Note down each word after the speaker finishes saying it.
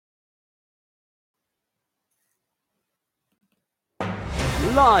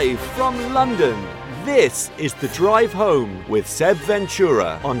Live from London, this is The Drive Home with Seb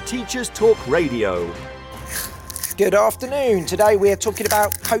Ventura on Teachers Talk Radio. Good afternoon. Today we are talking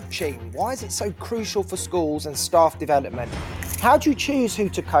about coaching. Why is it so crucial for schools and staff development? How do you choose who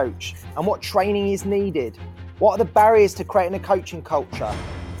to coach and what training is needed? What are the barriers to creating a coaching culture?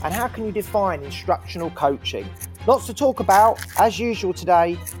 And how can you define instructional coaching? Lots to talk about as usual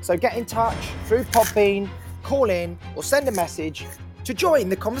today. So get in touch through Podbean, call in or send a message to join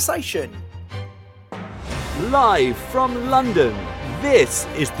the conversation. Live from London, this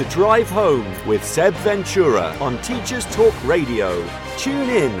is The Drive Home with Seb Ventura on Teachers Talk Radio. Tune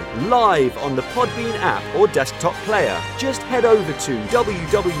in live on the Podbean app or desktop player. Just head over to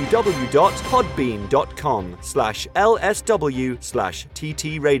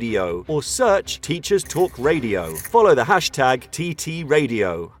www.podbean.com/LSW/TT Radio or search Teachers Talk Radio. Follow the hashtag TT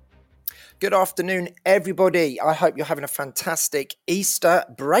Radio. Good afternoon, everybody. I hope you're having a fantastic Easter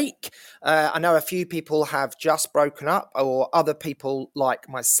break. I know a few people have just broken up, or other people like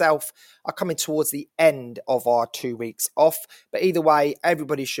myself are coming towards the end of our 2 weeks off. But either way,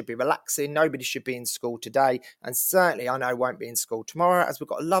 everybody should be relaxing. Nobody should be in school today. And certainly I know won't be in school tomorrow, as we've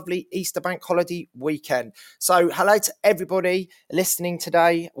got a lovely Easter bank holiday weekend. So hello to everybody listening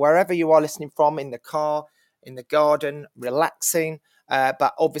today, wherever you are listening from, in the car, in the garden, relaxing.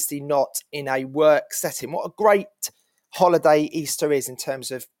 But obviously not in a work setting. What a great holiday Easter is in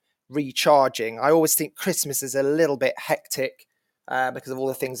terms of recharging. I always think Christmas is a little bit hectic because of all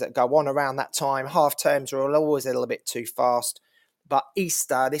the things that go on around that time. Half terms are always a little bit too fast. But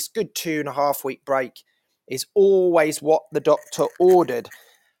Easter, this good 2.5 week break, is always what the doctor ordered,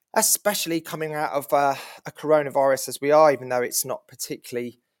 especially coming out of a coronavirus as we are, even though it's not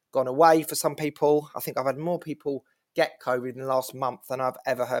particularly gone away for some people. I think I've had more people get COVID in the last month than I've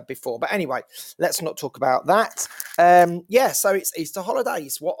ever heard before. But anyway, let's not talk about that. So it's Easter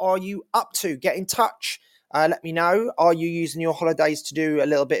holidays. What are you up to? Get in touch. Let me know. Are you using your holidays to do a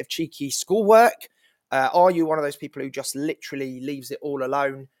little bit of cheeky schoolwork? Are you one of those people who just literally leaves it all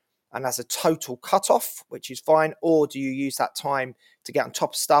alone and has a total cut-off, which is fine? Or do you use that time to get on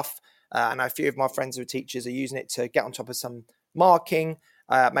top of stuff? I know a few of my friends who are teachers are using it to get on top of some marking,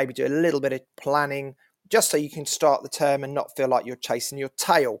 maybe do a little bit of planning, just so you can start the term and not feel like you're chasing your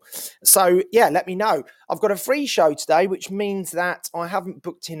tail. So, yeah, let me know. I've got a free show today, which means that I haven't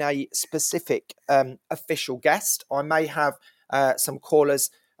booked in a specific official guest. I may have some callers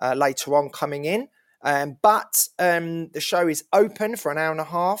later on coming in. But the show is open for an hour and a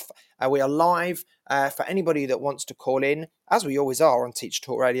half. We are live for anybody that wants to call in, as we always are on Teacher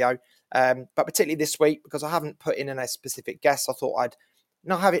Talk Radio. But particularly this week, because I haven't put in a specific guest, I thought I'd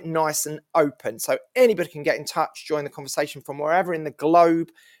not have it nice and open. So anybody can get in touch, join the conversation from wherever in the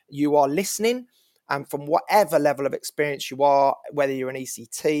globe you are listening, and from whatever level of experience you are, whether you're an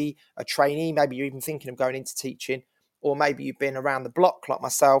ECT, a trainee, maybe you're even thinking of going into teaching, or maybe you've been around the block like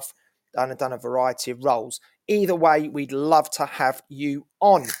myself and done a variety of roles. Either way, we'd love to have you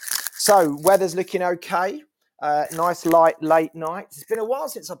on. So weather's looking okay. Nice light late night. It's been a while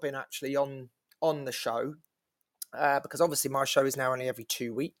since I've been actually on the show. Because obviously my show is now only every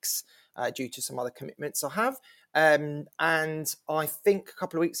 2 weeks due to some other commitments I have. And I think a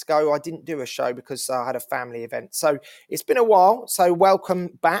couple of weeks ago I didn't do a show because I had a family event. So it's been a while. So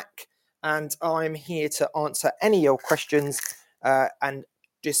welcome back. And I'm here to answer any of your questions and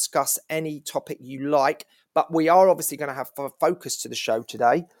discuss any topic you like. But we are obviously going to have a focus to the show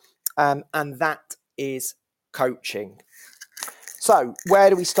today. And that is coaching. So where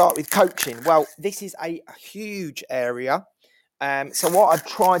do we start with coaching? Well, this is a huge area. So what I've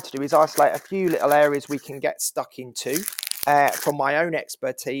tried to do is isolate a few little areas we can get stuck into from my own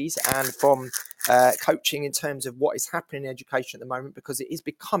expertise and from coaching in terms of what is happening in education at the moment, because it is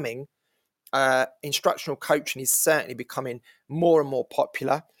becoming, instructional coaching is certainly becoming more and more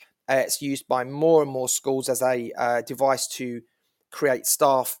popular. It's used by more and more schools as a device to create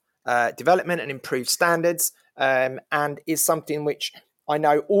staff development and improve standards. And is something which I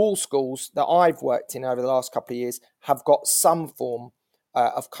know all schools that I've worked in over the last couple of years have got some form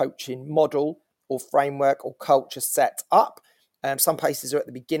of coaching model or framework or culture set up. Some places are at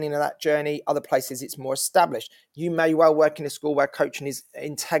the beginning of that journey. Other places it's more established. You may well work in a school where coaching is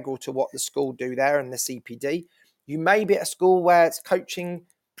integral to what the school do there and the CPD. You may be at a school where coaching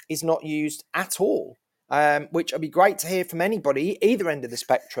is not used at all, which would be great to hear from anybody, either end of the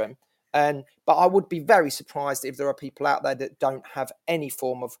spectrum. But I would be very surprised if there are people out there that don't have any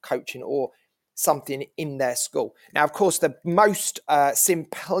form of coaching or something in their school. Now, of course, the most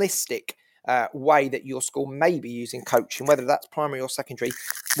simplistic way that your school may be using coaching, whether that's primary or secondary,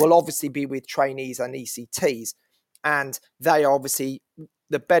 will obviously be with trainees and ECTs. and they are obviously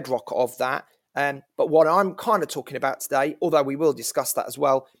the bedrock of that. But what I'm kind of talking about today, although we will discuss that as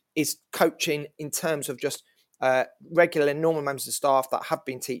well, is coaching in terms of just regular and normal members of staff that have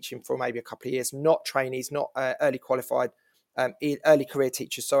been teaching for maybe a couple of years, not trainees, not early qualified, early career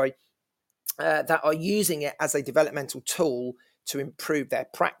teachers, that are using it as a developmental tool to improve their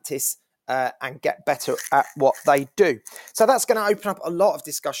practice and get better at what they do. So that's going to open up a lot of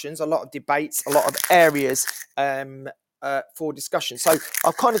discussions, a lot of debates, a lot of areas for discussion. So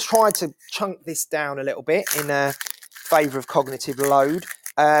I've kind of tried to chunk this down a little bit in favour of cognitive load.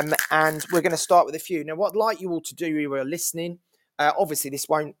 And we're going to start with a few. Now, what I'd like you all to do who are listening, obviously this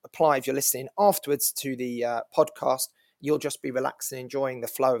won't apply if you're listening afterwards to the podcast. You'll just be relaxing, enjoying the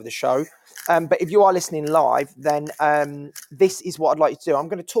flow of the show. But if you are listening live, then this is what I'd like you to do. I'm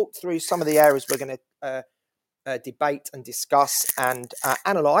going to talk through some of the areas we're going to debate and discuss and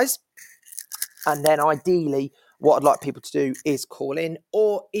analyse. And then ideally, what I'd like people to do is call in,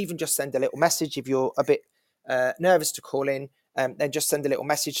 or even just send a little message. If you're a bit nervous to call in, then just send a little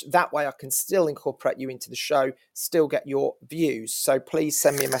message. That way I can still incorporate you into the show, still get your views. So please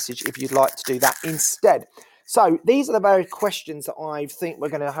send me a message if you'd like to do that instead. So these are the very questions that I think we're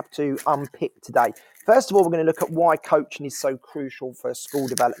going to have to unpick today. First of all, we're going to look at why coaching is so crucial for school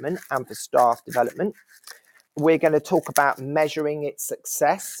development and for staff development. We're going to talk about measuring its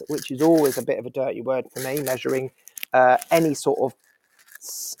success, which is always a bit of a dirty word for me, measuring any sort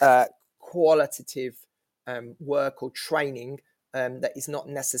of qualitative work or training that is not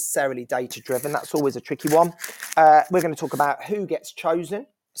necessarily data-driven. That's always a tricky one. We're going to talk about who gets chosen.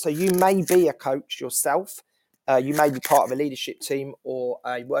 So you may be a coach yourself. You may be part of a leadership team or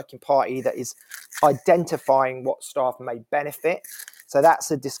a working party that is identifying what staff may benefit. So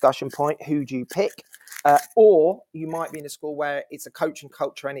that's a discussion point. Who do you pick? Or you might be in a school where it's a coaching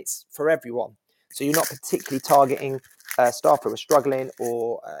culture and it's for everyone. So you're not particularly targeting staff who are struggling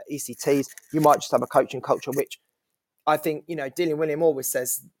or ECTs. You might just have a coaching culture, which I think, Dylan William always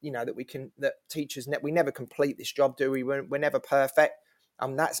says, that teachers, we never complete this job, do we? We're never perfect.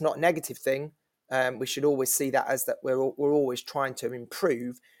 That's not a negative thing. We should always see that as that we're always trying to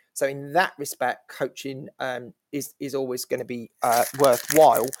improve. So in that respect, coaching is always going to be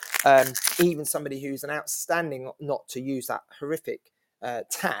worthwhile. Even somebody who's an outstanding, not to use that horrific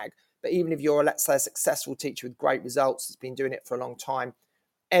tag, but even if you're, let's say, a successful teacher with great results, that's been doing it for a long time,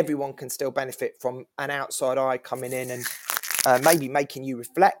 everyone can still benefit from an outside eye coming in and maybe making you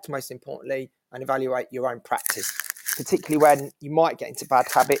reflect, most importantly, and evaluate your own practice. Particularly when you might get into bad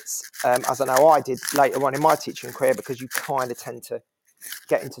habits, as I know I did later on in my teaching career, because you kind of tend to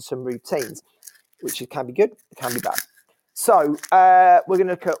get into some routines, which can be good, it can be bad. So we're going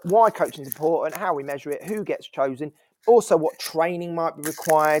to look at why coaching is important, how we measure it, who gets chosen, also what training might be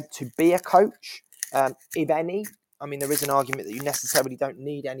required to be a coach, if any. I mean, there is an argument that you necessarily don't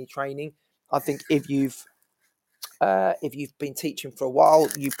need any training. I think if you've been teaching for a while,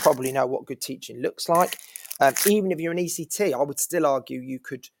 you probably know what good teaching looks like. Even if you're an ECT, I would still argue you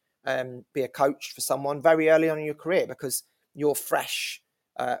could be a coach for someone very early on in your career, because you're fresh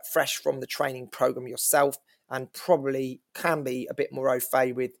from the training program yourself, and probably can be a bit more au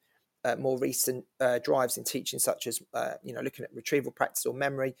fait with more recent drives in teaching, such as looking at retrieval practice or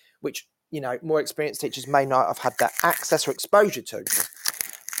memory, which more experienced teachers may not have had that access or exposure to.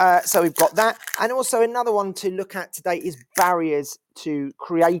 So we've got that. And also another one to look at today is barriers to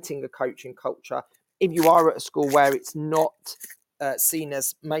creating a coaching culture. If you are at a school where it's not seen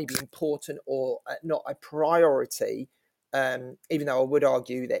as maybe important or not a priority, even though I would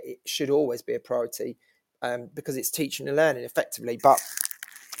argue that it should always be a priority because it's teaching and learning effectively. But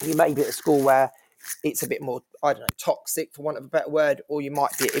you may be at a school where it's a bit more, toxic, for want of a better word, or it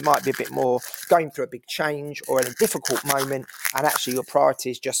might be a bit more going through a big change or in a difficult moment, and actually your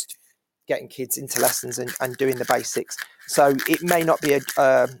priority is just getting kids into lessons and doing the basics. So it may not be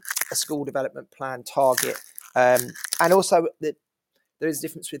a school development plan target. And also there is a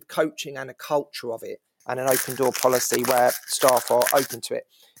difference with coaching and a culture of it, and an open door policy where staff are open to it.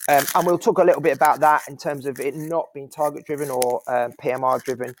 And we'll talk a little bit about that in terms of it not being target driven or PMR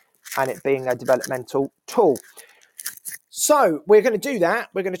driven, and it being a developmental tool. So we're going to do that.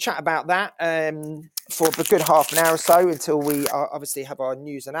 We're going to chat about that for a good half an hour or so, until we obviously have our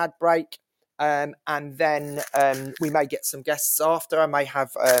news and ad break. And then we may get some guests after. I may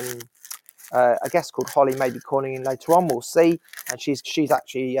have a guest called Holly maybe calling in later on. We'll see. And she's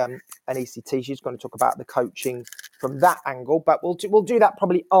actually an ECT. She's going to talk about the coaching from that angle. But we'll do that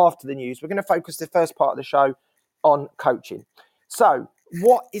probably after the news. We're going to focus the first part of the show on coaching. So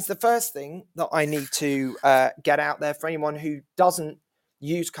what is the first thing that I need to get out there for anyone who doesn't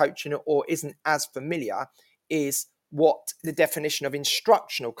use coaching or isn't as familiar, is what the definition of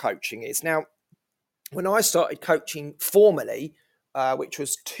instructional coaching is. Now, when I started coaching formally, which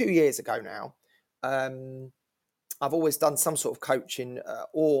was 2 years ago now, I've always done some sort of coaching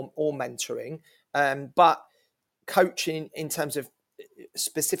or mentoring, but coaching in terms of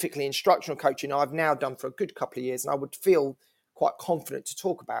specifically instructional coaching, I've now done for a good couple of years, and I would feel quite confident to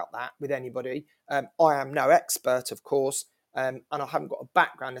talk about that with anybody. I am no expert, of course, and I haven't got a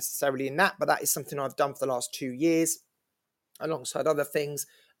background necessarily in that, but that is something I've done for the last 2 years alongside other things.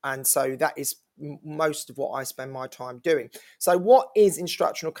 And so that is most of what I spend my time doing. So what is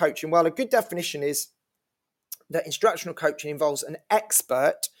instructional coaching? Well, a good definition is that instructional coaching involves an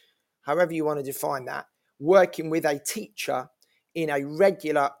expert, however you want to define that, working with a teacher in a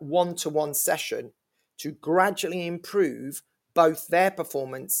regular one-to-one session to gradually improve both their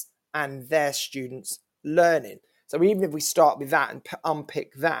performance and their students' learning. So even if we start with that and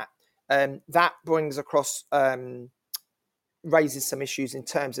unpick that, that brings across, raises some issues in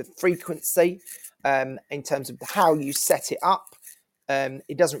terms of frequency, in terms of how you set it up.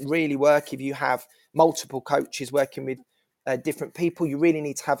 It doesn't really work if you have multiple coaches working with different people. You really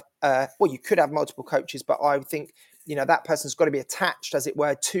need to have, well, you could have multiple coaches, but I would think, that person's got to be attached, as it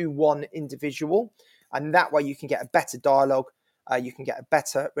were, to one individual. And that way you can get a better dialogue, you can get a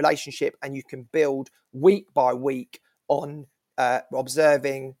better relationship, and you can build week by week on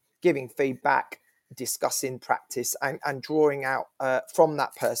observing, giving feedback, discussing practice, and drawing out from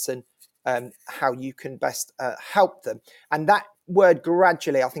that person how you can best help them. And that word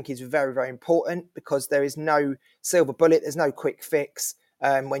gradually, I think, is very, very important, because there is no silver bullet. There's no quick fix.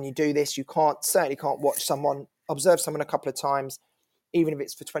 When you do this, you certainly can't observe someone a couple of times, even if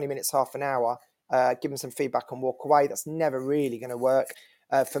it's for 20 minutes, half an hour, give them some feedback and walk away. That's never really going to work.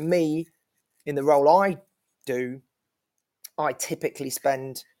 For me, in the role I do, I typically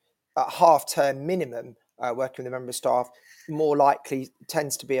spend a half-term minimum working with a member of staff. More likely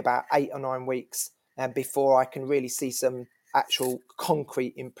tends to be about 8 or 9 weeks before I can really see some actual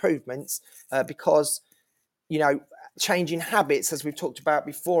concrete improvements, because changing habits, as we've talked about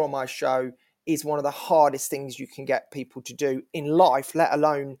before on my show, is one of the hardest things you can get people to do in life, let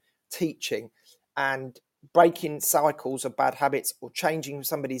alone teaching. And breaking cycles of bad habits or changing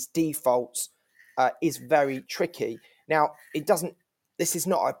somebody's defaults is very tricky. Now, this is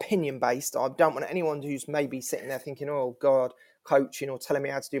not opinion based. I don't want anyone who's maybe sitting there thinking, oh God, coaching or telling me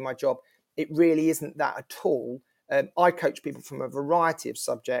how to do my job. It really isn't that at all. I coach people from a variety of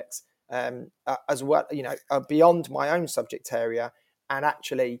subjects, as well, beyond my own subject area. And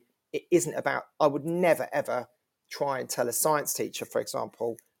actually, it isn't about, I would never, ever try and tell a science teacher, for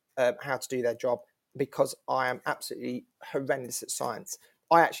example, how to do their job, because I am absolutely horrendous at science.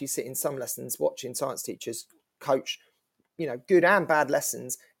 I actually sit in some lessons watching science teachers coach, good and bad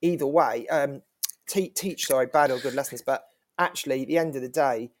lessons, either way, teach bad or good lessons. But actually, at the end of the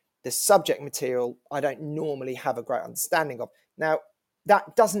day, the subject material, I don't normally have a great understanding of. Now,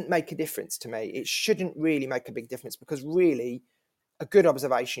 that doesn't make a difference to me. It shouldn't really make a big difference, because really, a good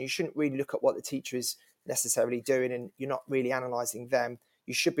observation, you shouldn't really look at what the teacher is necessarily doing, and you're not really analysing them.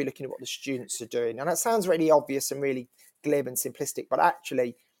 You should be looking at what the students are doing. And that sounds really obvious and really glib and simplistic, but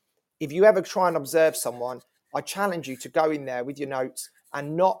actually, if you ever try and observe someone, I challenge you to go in there with your notes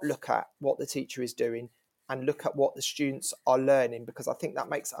and not look at what the teacher is doing, and look at what the students are learning, because I think that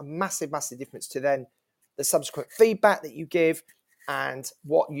makes a massive, massive difference to then the subsequent feedback that you give and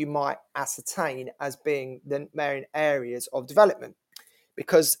what you might ascertain as being the main areas of development.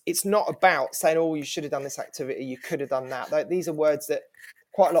 Because it's not about saying, oh, you should have done this activity, you could have done that. These are words that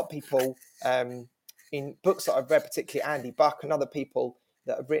quite a lot of people in books that I've read, particularly Andy Buck and other people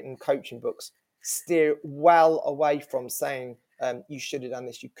that have written coaching books, steer well away from saying you should have done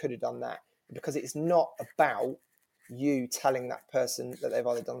this, you could have done that, because it's not about you telling that person that they've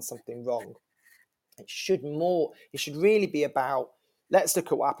either done something wrong. It should really be about, let's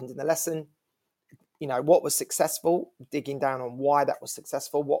look at what happened in the lesson. What was successful, digging down on why that was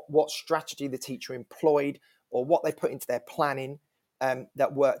successful, what strategy the teacher employed, or what they put into their planning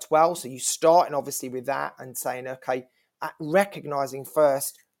that worked well. So you starting obviously with that and saying, okay, recognizing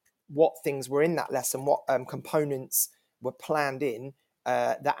first what things were in that lesson, what components were planned in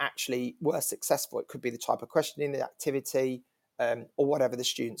that actually were successful. It could be the type of questioning, the activity, or whatever the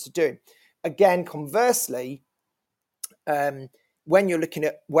students are doing. Again, conversely, when you're looking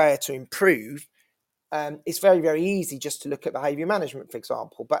at where to improve, it's very, very easy just to look at behaviour management, for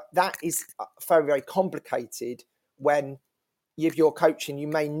example, but that is very, very complicated when if you're coaching, you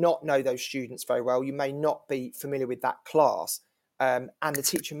may not know those students very well, you may not be familiar with that class, and the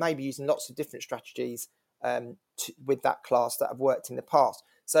teacher may be using lots of different strategies with that class that have worked in the past.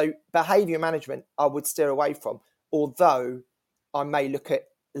 So behaviour management, I would steer away from. although I may look at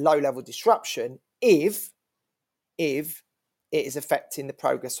low-level disruption if it is affecting the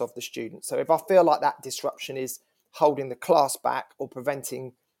progress of the student. So if I feel like that disruption is holding the class back or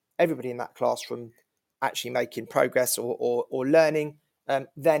preventing everybody in that class from actually making progress or learning,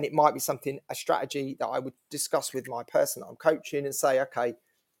 then it might be a strategy that I would discuss with my person that I'm coaching and say, okay,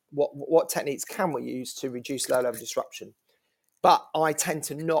 what techniques can we use to reduce low-level disruption? But I tend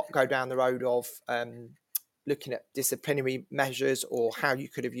to not go down the road of looking at disciplinary measures or how you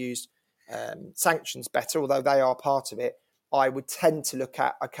could have used sanctions better, although they are part of it. I would tend to look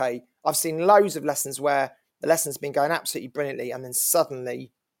at, okay, I've seen loads of lessons where the lesson's been going absolutely brilliantly and then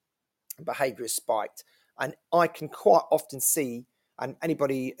suddenly behaviour is spiked. And I can quite often see, and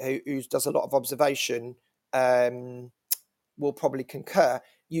anybody who does a lot of observation will probably concur,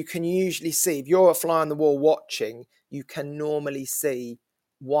 you can usually see, if you're a fly on the wall watching, you can normally see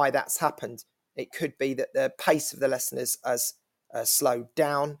why that's happened. It could be that the pace of the lesson has slowed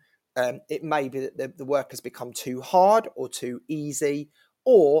down. It may be that the work has become too hard or too easy,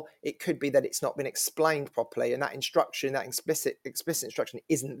 or it could be that it's not been explained properly and that instruction, that explicit instruction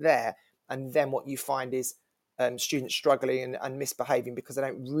isn't there. And then what you find is students struggling and misbehaving because they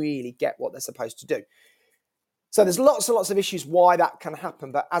don't really get what they're supposed to do. So there's lots and lots of issues why that can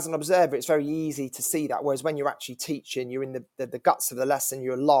happen, but as an observer, it's very easy to see that. Whereas when you're actually teaching, you're in the guts of the lesson,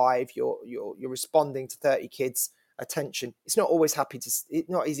 you're live, you're responding to 30 kids' attention. It's not always it's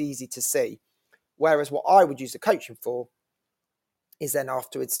not as easy to see. Whereas what I would use the coaching for is then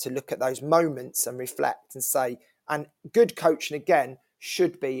afterwards to look at those moments and reflect and say, and good coaching again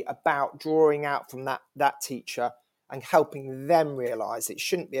should be about drawing out from that teacher and helping them realize it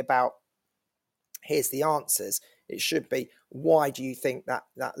shouldn't be about here's the answers. It should be, why do you think that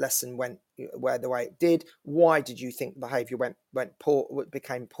lesson went the way it did? Why did you think the behaviour went poor,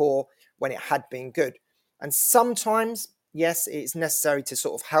 became poor when it had been good? And sometimes, yes, it's necessary to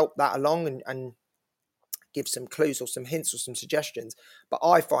sort of help that along and give some clues or some hints or some suggestions. But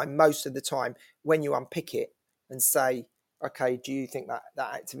I find most of the time when you unpick it and say, okay, do you think that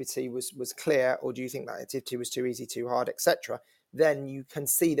activity was clear, or do you think that activity was too easy, too hard, etc., then you can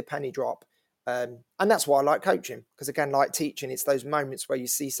see the penny drop. And that's why I like coaching, because again, like teaching, it's those moments where you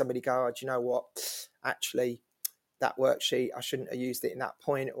see somebody go, oh, do you know what, actually that worksheet, I shouldn't have used it in that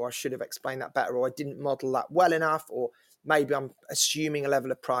point, or I should have explained that better, or I didn't model that well enough, or maybe I'm assuming a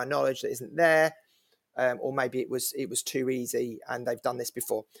level of prior knowledge that isn't there, or maybe it was too easy and they've done this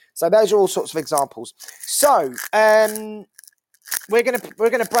before. So those are all sorts of examples. So we're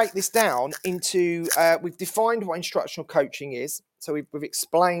gonna break this down into we've defined what instructional coaching is. So we've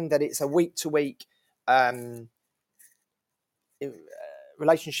explained that it's a week-to-week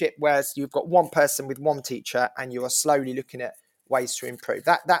relationship, whereas you've got one person with one teacher and you are slowly looking at ways to improve.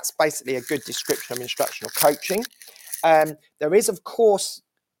 That's basically a good description of instructional coaching. There is, of course,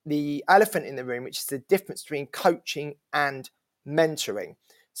 the elephant in the room, which is the difference between coaching and mentoring.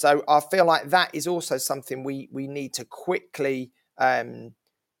 So I feel like that is also something we need to quickly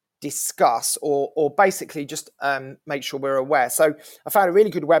discuss or basically just make sure we're aware. So I found a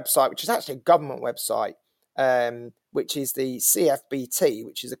really good website, which is actually a government website, which is the CFBT,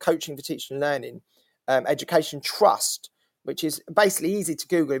 which is a Coaching for Teaching and Learning Education Trust, which is basically easy to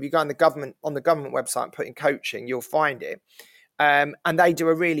Google. If you go on the government website and put in coaching, you'll find it. And they do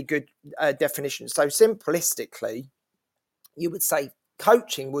a really good definition. So simplistically, you would say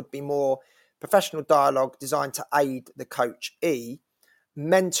coaching would be more professional dialogue designed to aid the coachee.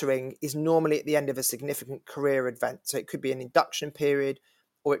 Mentoring is normally at the end of a significant career event. So it could be an induction period,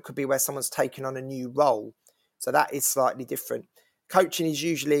 or it could be where someone's taken on a new role. So that is slightly different. Coaching is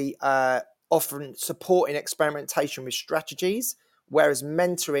usually often supporting experimentation with strategies, whereas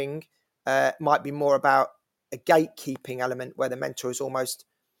mentoring might be more about a gatekeeping element where the mentor is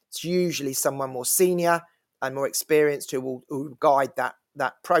it's usually someone more senior and more experienced who will guide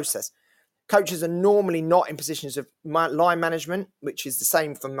that process. Coaches are normally not in positions of line management, which is the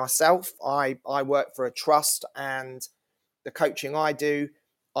same for myself. I work for a trust, and the coaching I do,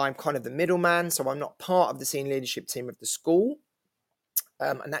 I'm kind of the middleman, so I'm not part of the senior leadership team of the school.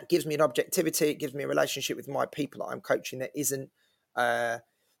 And that gives me an objectivity. It gives me a relationship with my people that I'm coaching that isn't...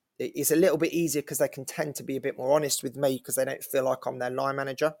 it's a little bit easier because they can tend to be a bit more honest with me because they don't feel like I'm their line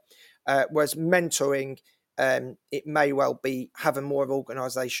manager. Whereas mentoring, it may well have a more of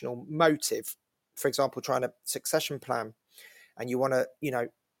organizational motive. For example, trying a succession plan, and you want to,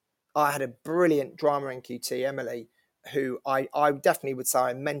 I had a brilliant drama NQT, Emily, who I definitely would say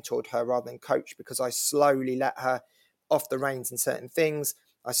I mentored her rather than coached, because I slowly let her off the reins in certain things.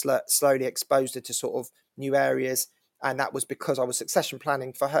 I slowly exposed her to sort of new areas. And that was because I was succession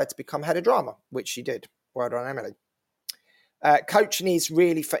planning for her to become head of drama, which she did. Well done, Emily. Coaching is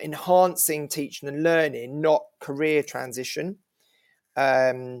really for enhancing teaching and learning, not career transition.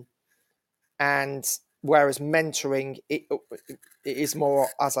 And whereas mentoring, it is more,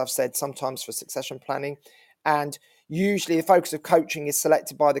 as I've said, sometimes for succession planning. And usually the focus of coaching is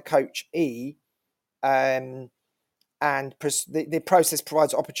selected by the coachee. And the process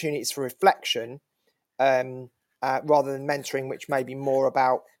provides opportunities for reflection rather than mentoring, which may be more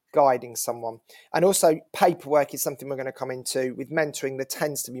about guiding someone. And also paperwork is something we're going to come into. With mentoring, there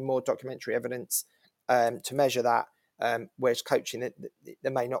tends to be more documentary evidence to measure that, whereas coaching,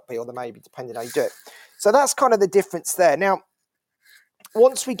 there may not be, or there may be, depending how you do it. So that's kind of the difference there. Now,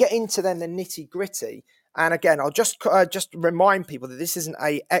 once we get into then the nitty gritty, and again, I'll just remind people that this isn't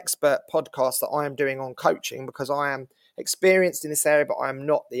an expert podcast that I am doing on coaching, because I am experienced in this area, but I am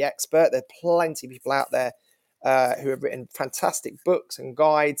not the expert. There are plenty of people out there who have written fantastic books and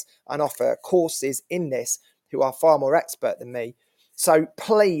guides and offer courses in this who are far more expert than me. So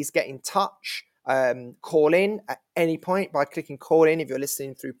please get in touch, call in at any point by clicking call in if you're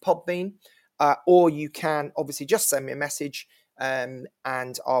listening through Podbean, or you can obviously just send me a message and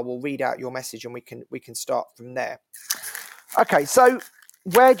I will read out your message and we can start from there. Okay, so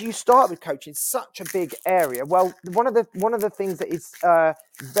where do you start with coaching? It's such a big area. Well, one of the things that is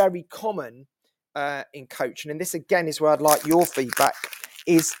very common in coaching, and this again is where I'd like your feedback,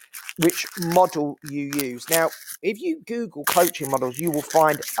 is which model you use. Now, if you Google coaching models, you will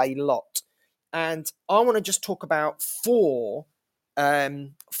find a lot, and I want to just talk about four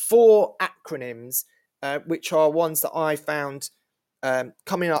acronyms, which are ones that I found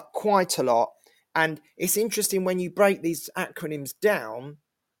coming up quite a lot. And it's interesting when you break these acronyms down,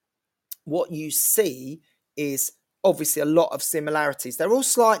 what you see is obviously a lot of similarities. They're all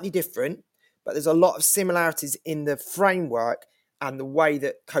slightly different, but there's a lot of similarities in the framework and the way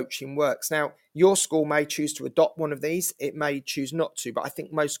that coaching works. Now, your school may choose to adopt one of these. It may choose not to, but I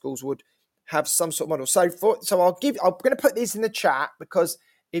think most schools would have some sort of model. So I'm going to put these in the chat, because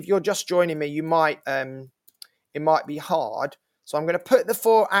if you're just joining me, you might it might be hard. So I'm going to put the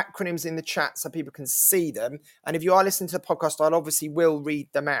four acronyms in the chat so people can see them. And if you are listening to the podcast, I obviously will read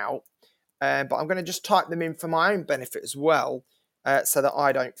them out. But I'm going to just type them in for my own benefit as well, so that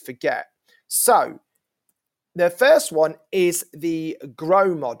I don't forget. So the first one is the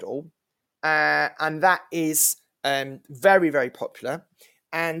GROW model, and that is very, very popular.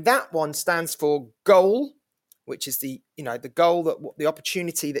 And that one stands for goal, which is the goal, that the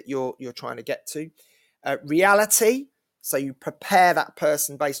opportunity that you're trying to get to. Reality, so you prepare that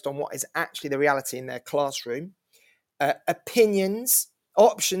person based on what is actually the reality in their classroom.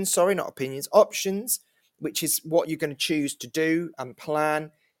 Options, which is what you're going to choose to do and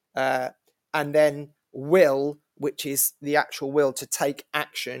plan. And then will, which is the actual will to take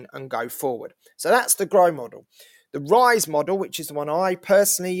action and go forward. So that's the GROW model. The RISE model, which is the one I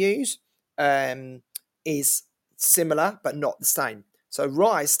personally use, is similar but not the same. So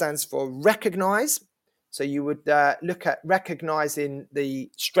RISE stands for recognize. So you would look at recognizing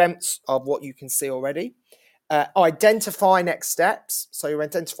the strengths of what you can see already. Identify next steps. So you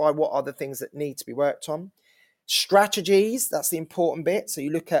identify what are the things that need to be worked on. Strategies, that's the important bit. So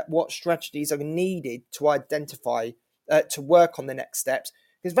you look at what strategies are needed to identify, to work on the next steps.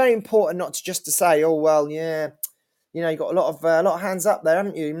 It's very important not to just to say, oh, well, yeah, you've got a lot of hands up there,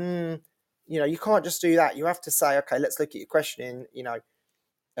 haven't you? You can't just do that. You have to say, okay, let's look at your questioning,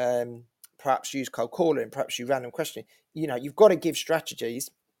 perhaps use cold calling, perhaps use random questioning. You've got to give strategies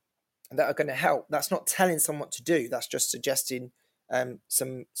that are going to help. That's not telling someone what to do. That's just suggesting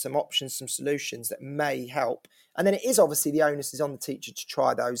some options, some solutions that may help. And then it is obviously the onus is on the teacher to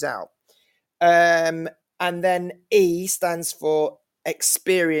try those out. And then E stands for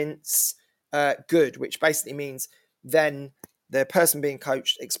experience good, which basically means then the person being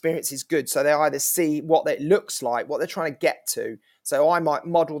coached experience is good. So they either see what it looks like, what they're trying to get to. So I might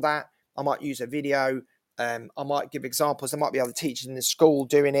model that. I might use a video. I might give examples. There might be other teachers in the school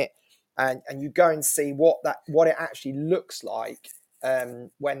doing it. And you go and see what it actually looks like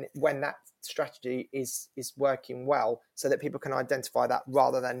when that strategy is working well, so that people can identify that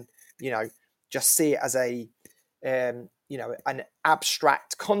rather than just see it as an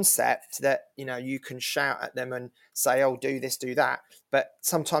abstract concept that you can shout at them and say, oh, do this, do that. But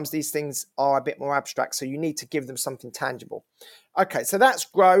sometimes these things are a bit more abstract, so you need to give them something tangible. Okay, so that's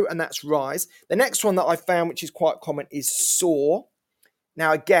GROW and that's RISE. The next one that I found, which is quite common, is SOAR.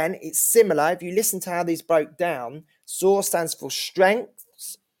 Now, again, it's similar. If you listen to how these broke down, SOAR stands for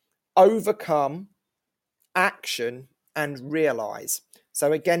strengths, overcome, action, and realize.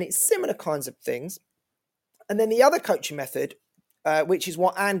 So again, it's similar kinds of things. And then the other coaching method, which is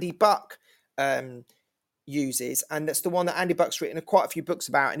what Andy Buck uses, and that's the one that Andy Buck's written quite a few books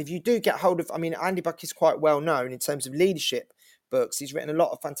about. And if you do get hold of, I mean, Andy Buck is quite well known in terms of leadership books. He's written a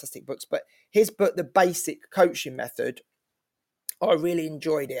lot of fantastic books, but his book, The Basic Coaching Method, I really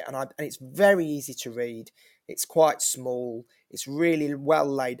enjoyed it, and it's very easy to read. It's quite small. It's really well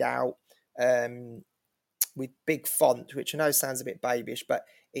laid out, with big font, which I know sounds a bit babyish, but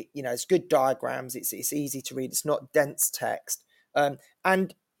it's good diagrams. It's easy to read. It's not dense text.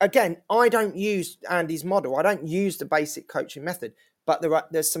 And again, I don't use Andy's model. I don't use the basic coaching method, but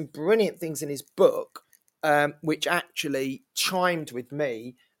there's some brilliant things in his book, which actually chimed with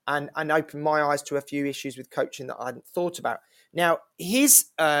me and opened my eyes to a few issues with coaching that I hadn't thought about. Now, his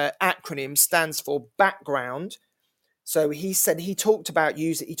acronym stands for background. So he talks about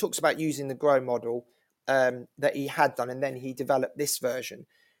using the GROW model that he had done, and then he developed this version.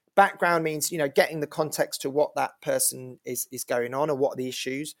 Background means, getting the context to what that person is going on or what are the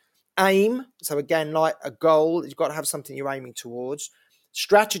issues. Aim, so again, like a goal, you've got to have something you're aiming towards.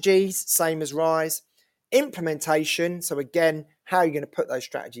 Strategies, same as RISE. Implementation, so again, how are you going to put those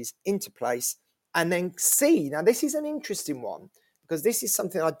strategies into place? And then C, now this is an interesting one, because this is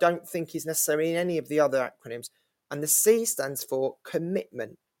something I don't think is necessary in any of the other acronyms. And the C stands for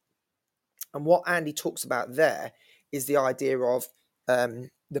commitment. And what Andy talks about there is the idea of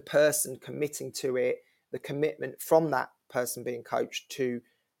the person committing to it, the commitment from that person being coached to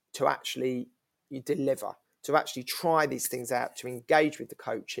actually deliver, to actually try these things out, to engage with the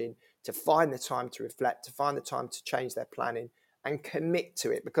coaching, to find the time to reflect, to find the time to change their planning and commit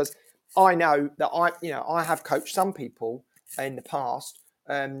to it. Because I know that I have coached some people in the past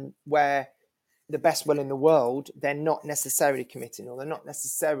where the best will in the world, they're not necessarily committing, or they're not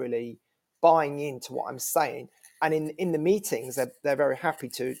necessarily buying into what I'm saying. And in the meetings, they're very happy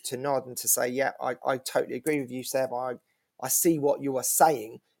to nod and to say, yeah, I totally agree with you, Seb. I see what you are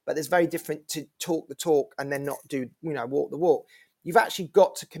saying. But there's very different to talk the talk and then not do, walk the walk. You've actually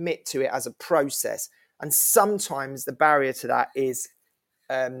got to commit to it as a process. And sometimes the barrier to that is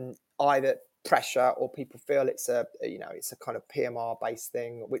either pressure, or people feel it's a kind of PMR based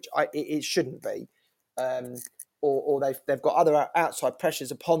thing, which it shouldn't be. Or they've got other outside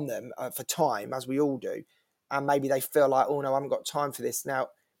pressures upon them for time, as we all do. And maybe they feel like, oh no, I haven't got time for this. Now,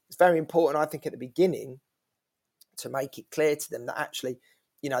 it's very important, I think, at the beginning to make it clear to them that actually,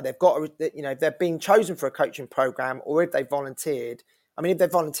 they've got, if they're being chosen for a coaching program, or if they volunteered. I mean, if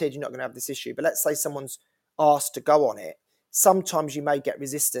they've volunteered, you're not going to have this issue. But let's say someone's asked to go on it. Sometimes you may get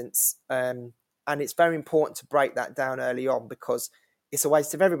resistance. And it's very important to break that down early on, because it's a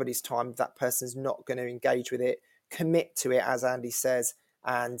waste of everybody's time if that person's not going to engage with it, commit to it, as Andy says,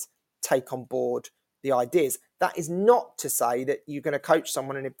 and take on board the ideas. That is not to say that you're going to coach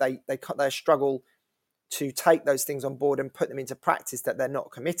someone, and if they struggle to take those things on board and put them into practice, that they're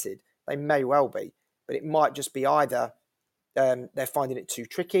not committed. They may well be, but it might just be either they're finding it too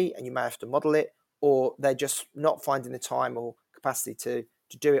tricky and you may have to model it, or they're just not finding the time or capacity to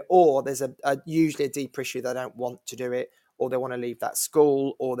do it, or there's usually a deeper issue, they don't want to do it, or they want to leave that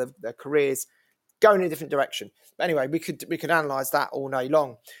school, or their careers go in a different direction. But anyway, we could analyse that all day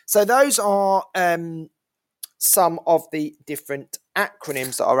long. So those are some of the different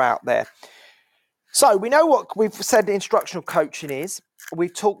acronyms that are out there. So we know what we've said instructional coaching is.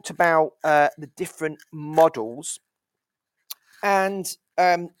 We've talked about the different models. And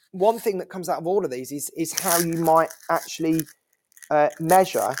one thing that comes out of all of these is how you might actually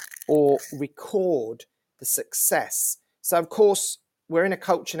measure or record the success. So, of course, we're in a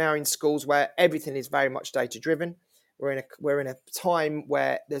culture now in schools where everything is very much data driven. We're in a time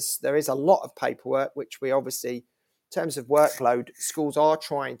where there is a lot of paperwork, which we obviously, in terms of workload, schools are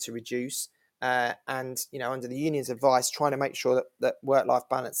trying to reduce. And under the union's advice, trying to make sure that work-life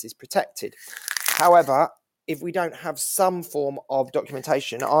balance is protected. However, if we don't have some form of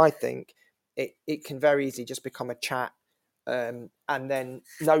documentation, I think it can very easily just become a chat, and then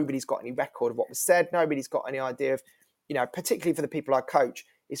nobody's got any record of what was said. Nobody's got any idea of, particularly for the people I coach,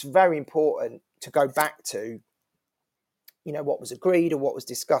 it's very important to go back to, what was agreed or what was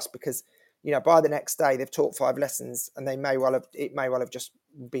discussed, because, by the next day they've taught 5 lessons and it may well have just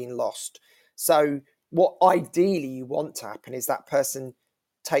been lost. So what ideally you want to happen is that person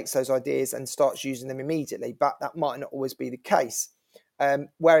takes those ideas and starts using them immediately, but that might not always be the case.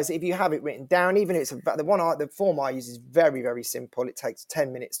 Whereas if you have it written down, even if it's the form I use is very, very simple. It takes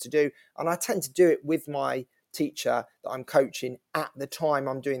 10 minutes to do. And I tend to do it with my teacher that I'm coaching at the time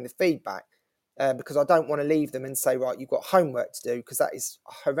I'm doing the feedback, because I don't want to leave them and say, right, you've got homework to do, because that is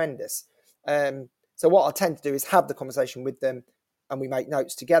horrendous. So what I tend to do is have the conversation with them and we make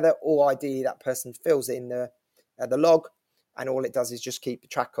notes together, or ideally that person fills in the log, and all it does is just keep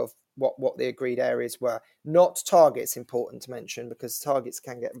track of what the agreed areas were. Not targets, important to mention, because targets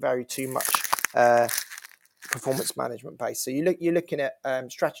can get very too much performance management based. So you're looking at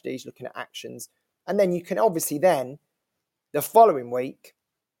strategies, looking at actions, and then you can obviously then the following week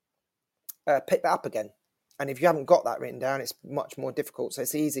pick that up again. And if you haven't got that written down, it's much more difficult. So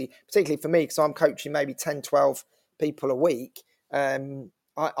it's easy, particularly for me, because I'm coaching maybe 10, 12 people a week. I'm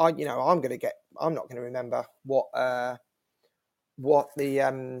not going to remember what the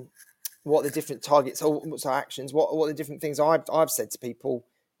different targets or actions, what the different things I've said to people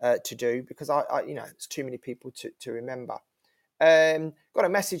to do, because I it's too many people to remember. Got a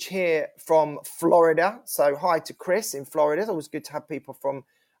message here from Florida. So hi to Chris in Florida. It's always good to have people from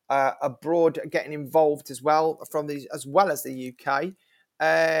abroad getting involved as well, as well as the UK.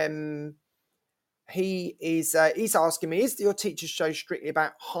 He's asking me, is your teacher show strictly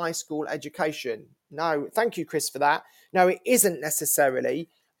about high school education? No, thank you, Chris, for that. No, it isn't necessarily.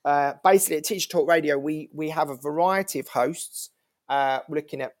 Basically, at Teacher Talk Radio, we have a variety of hosts. We're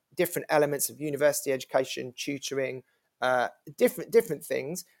looking at different elements of university education, tutoring, different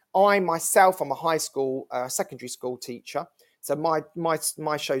things. I myself am a high school, secondary school teacher, so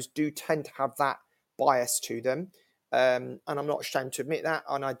my shows do tend to have that bias to them, and I'm not ashamed to admit that.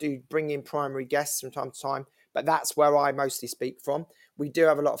 And I do bring in primary guests from time to time, but that's where I mostly speak from. We do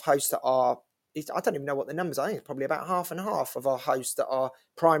have a lot of hosts that are, I don't even know what the numbers are. I think it's probably about half and half of our hosts that are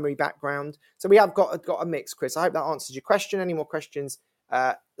primary background. So we have got a mix, Chris. I hope that answers your question. Any more questions,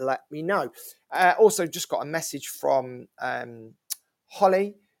 let me know. Also, just got a message from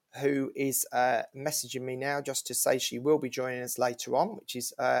Holly, who is messaging me now just to say she will be joining us later on, which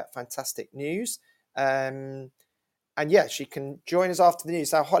is fantastic news. And yeah, she can join us after the news.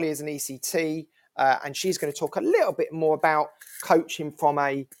 So Holly is an ECT, and she's going to talk a little bit more about coaching from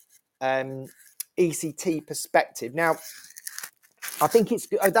a ECT perspective. Now, I think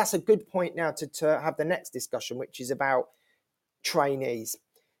that's a good point now to have the next discussion, which is about trainees.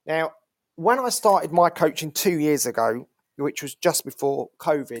 Now, when I started my coaching 2 years ago, which was just before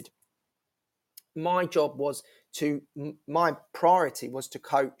COVID, my priority was to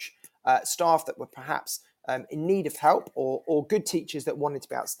coach staff that were perhaps in need of help, or good teachers that wanted to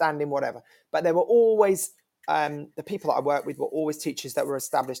be outstanding, whatever. But there were always, the people that I worked with were always teachers that were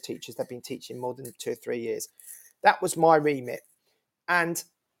established teachers that had been teaching more than 2 or 3 years. That was my remit. And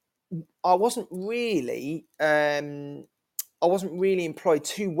I wasn't really employed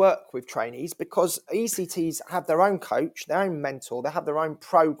to work with trainees, because ECTs have their own coach, their own mentor, they have their own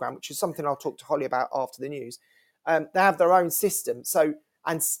program, which is something I'll talk to Holly about after the news. They have their own system. So,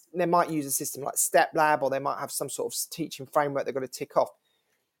 and they might use a system like Step Lab, or they might have some sort of teaching framework they've got to tick off.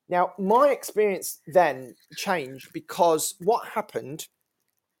 Now, my experience then changed, because what happened,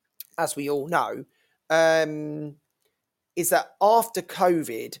 as we all know, is that after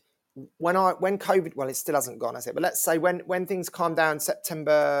COVID, when COVID, well, it still hasn't gone, has it? But let's say when things calmed down,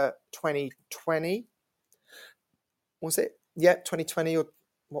 September 2020, was it? Yeah, 2020, or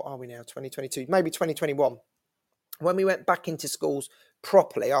what are we now? 2022, maybe 2021. When we went back into schools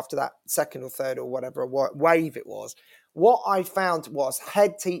properly after that second or third or whatever wave it was, what I found was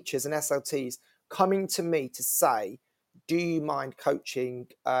head teachers and SLTs coming to me to say, do you mind coaching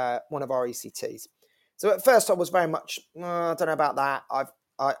one of our ECTs? So at first I was very much, I don't know about that.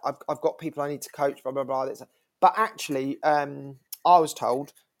 I've got people I need to coach, blah, blah, blah. But actually, I was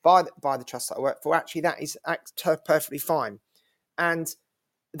told by the trust that I work for, actually that is perfectly fine. And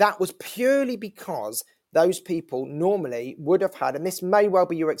that was purely because those people normally would have had, and this may well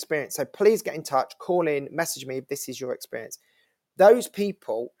be your experience, so please get in touch, call in, message me if this is your experience. Those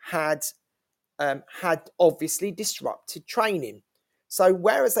people had obviously disrupted training. So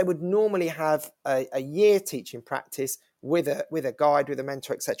whereas they would normally have a year teaching practice with a guide, with a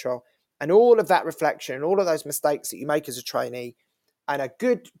mentor, etc., and all of that reflection and all of those mistakes that you make as a trainee, and a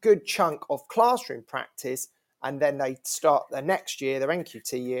good chunk of classroom practice, and then they start their next year, their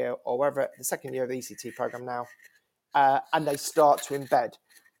NQT year, or whatever, the second year of the ECT program now, and they start to embed.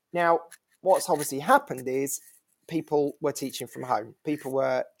 Now, what's obviously happened is people were teaching from home. People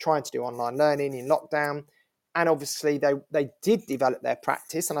were trying to do online learning in lockdown, and obviously they did develop their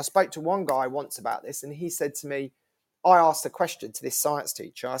practice. And I spoke to one guy once about this, and he said to me, I asked a question to this science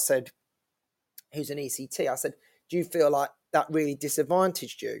teacher. I said, who's an ECT? I said, do you feel like that really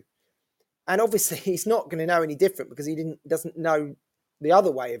disadvantaged you? And obviously he's not going to know any different, because he doesn't know the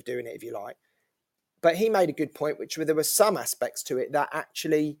other way of doing it, if you like. But he made a good point, which there were some aspects to it that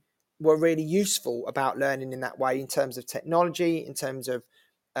actually were really useful about learning in that way, in terms of technology, in terms of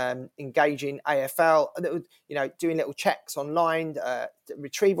engaging AFL, doing little checks online,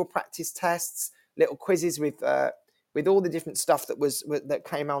 retrieval practice tests, little quizzes with with all the different stuff that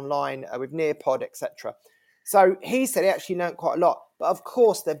came online with Nearpod, etc. So he said he actually learned quite a lot. But of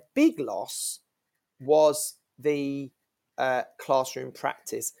course, the big loss was the classroom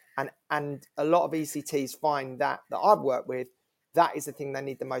practice. And a lot of ECTs find that I've worked with, that is the thing they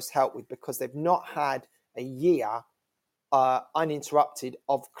need the most help with, because they've not had a year uninterrupted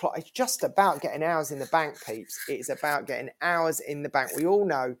of it's just about getting hours in the bank, peeps. It is about getting hours in the bank. We all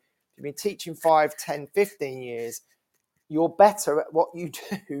know, if you've been teaching 5, 10, 15 years, you're better at what you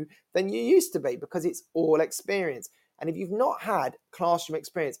do than you used to be, because it's all experience. And if you've not had classroom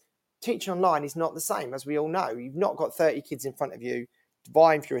experience, teaching online is not the same, as we all know. You've not got 30 kids in front of you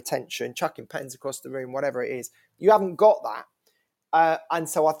vying for your attention, chucking pens across the room, whatever it is. You haven't got that. And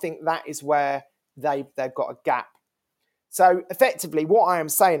so I think that is where they've got a gap. So effectively, what I am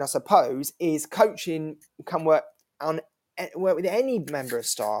saying, I suppose, is coaching can work with any member of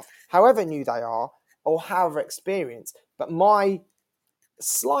staff, however new they are or however experienced. But my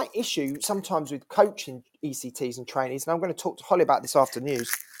slight issue sometimes with coaching ECTs and trainees, and I'm going to talk to Holly about this after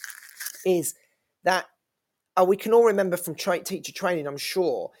news, is that we can all remember from teacher training, I'm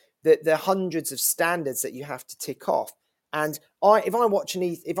sure, that there are hundreds of standards that you have to tick off. And if I watch an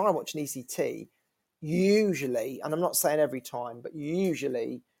ECT, usually, and I'm not saying every time, but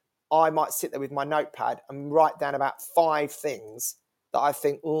usually I might sit there with my notepad and write down about 5 things that I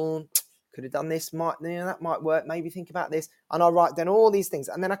think, could have done this, that might work, maybe think about this. And I write down all these things.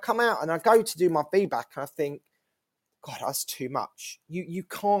 And then I come out and I go to do my feedback and I think, God, that's too much. You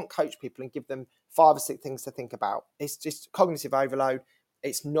can't coach people and give them 5 or 6 things to think about. It's just cognitive overload.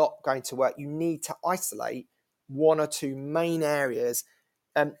 It's not going to work. You need to isolate 1 or 2 main areas.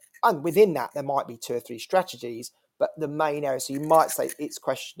 And within that, there might be 2 or 3 strategies, but the main areas. So you might say it's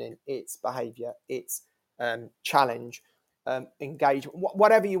questioning, it's behavior, it's challenge, engagement,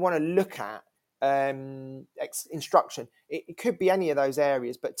 whatever you want to look at, instruction. It could be any of those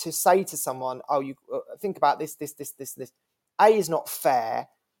areas, but to say to someone, you think about this, A, is not fair,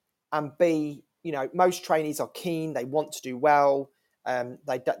 and B, most trainees are keen, they want to do well,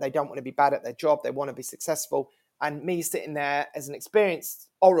 they don't want to be bad at their job, they want to be successful. And me sitting there as an experienced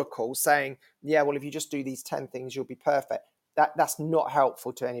oracle saying, yeah, well, if you just do these 10 things, you'll be perfect. That's not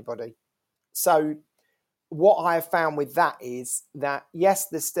helpful to anybody. So what I have found with that is that, yes,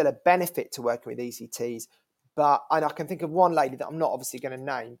 there's still a benefit to working with ECTs, and I can think of one lady that I'm not obviously going to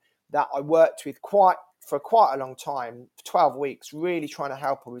name, that I worked with for quite a long time, 12 weeks, really trying to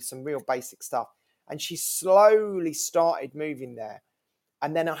help her with some real basic stuff. And she slowly started moving there.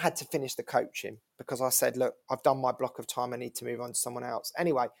 And then I had to finish the coaching because I said, look, I've done my block of time. I need to move on to someone else.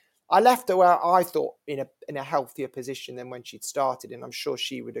 Anyway, I left her where I thought in a healthier position than when she'd started. And I'm sure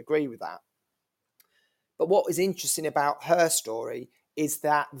she would agree with that. But what was interesting about her story is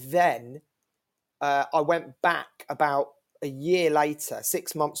that then I went back about a year later,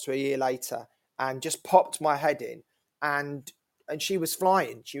 6 months to a year later, and just popped my head in. And she was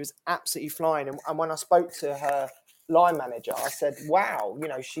flying. She was absolutely flying. And when I spoke to her line manager, I said, wow,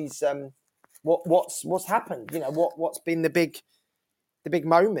 she's what's happened? What's been the big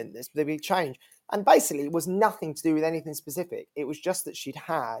moment, the big change? And basically it was nothing to do with anything specific. It was just that she'd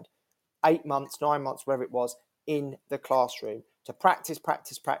had 8 months, 9 months, wherever it was, in the classroom to practice,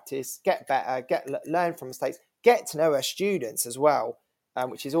 get better, learn from mistakes, get to know her students as well,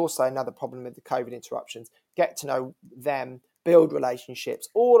 which is also another problem with the COVID interruptions. Get to know them, build relationships,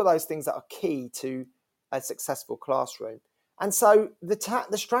 all of those things that are key to a successful classroom. And so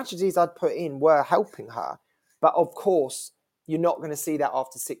the strategies I'd put in were helping her. But of course, you're not going to see that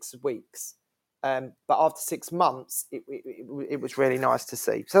after 6 weeks. But after 6 months, it was really nice to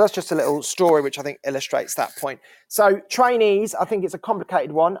see. So that's just a little story which I think illustrates that point. So trainees, I think it's a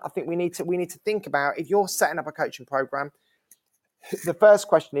complicated one. I think we need to think about, if you're setting up a coaching program, the first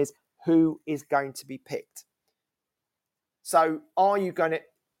question is, who is going to be picked? So are you going to...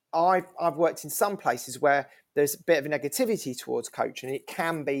 I've worked in some places where there's a bit of a negativity towards coaching. It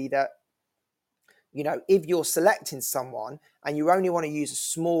can be that, if you're selecting someone and you only want to use a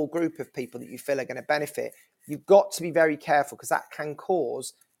small group of people that you feel are going to benefit, you've got to be very careful, because that can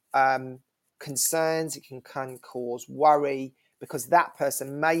cause concerns. It can cause worry, because that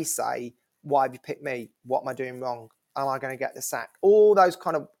person may say, why have you picked me? What am I doing wrong? Am I going to get the sack? All those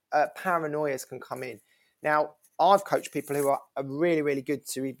kind of paranoias can come in. Now, I've coached people who are really, really good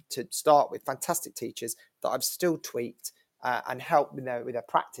to start with, fantastic teachers that I've still tweaked and helped with their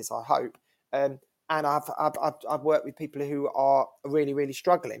practice, I hope. And I've worked with people who are really, really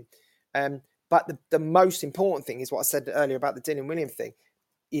struggling. But the most important thing is what I said earlier about the Dylan Williams thing,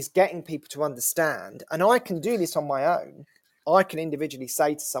 is getting people to understand. And I can do this on my own. I can individually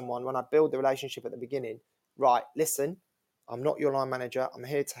say to someone, when I build the relationship at the beginning, right, listen, I'm not your line manager. I'm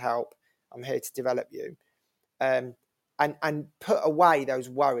here to help. I'm here to develop you. And put away those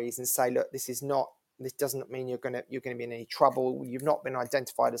worries and say, look, this doesn't mean you're going to be in any trouble. You've not been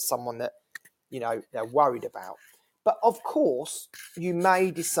identified as someone that, they're worried about. But of course, your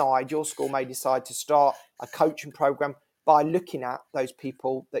school may decide to start a coaching program by looking at those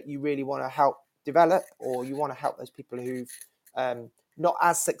people that you really want to help develop, or you want to help those people who've not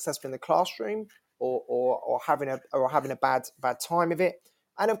as successful in the classroom, or having a bad time of it.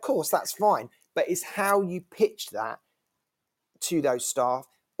 And of course, that's fine. But it's how you pitch that to those staff,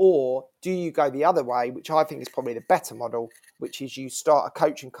 or do you go the other way, which I think is probably the better model, which is you start a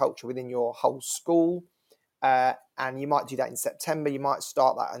coaching culture within your whole school. And you might do that in September. You might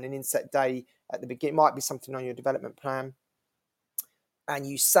start that on an inset day at the beginning. It might be something on your development plan. And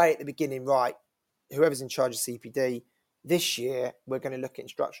you say at the beginning, right, whoever's in charge of CPD, this year we're going to look at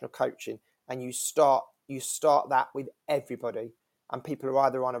instructional coaching. And you start that with everybody. And people are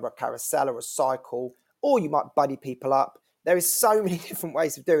either on a carousel or a cycle, or you might buddy people up. There is so many different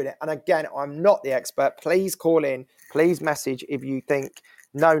ways of doing it. And again, I'm not the expert. Please call in. Please message if you think,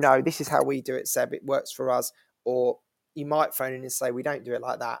 no, this is how we do it, Seb. It works for us. Or you might phone in and say, we don't do it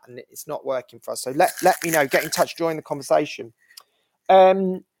like that, and it's not working for us. So let me know. Get in touch. Join the conversation.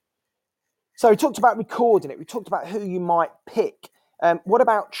 So we talked about recording it. We talked about who you might pick. What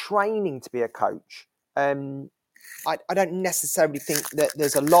about training to be a coach? I don't necessarily think that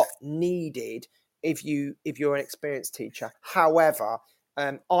there's a lot needed if you're an experienced teacher. However,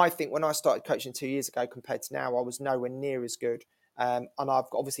 I think when I started coaching 2 years ago compared to now, I was nowhere near as good. And I've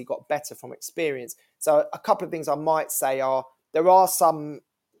obviously got better from experience. So a couple of things I might say are there are some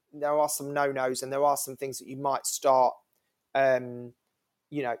no-nos, and there are some things that you might start. There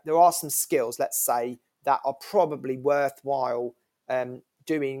are some skills, let's say, that are probably worthwhile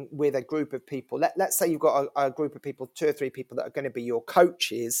doing with a group of people. Let's say you've got a group of people, 2 or 3 people that are going to be your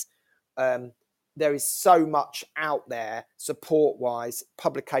coaches. There is so much out there, support-wise,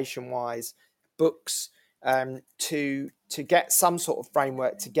 publication-wise, books, to get some sort of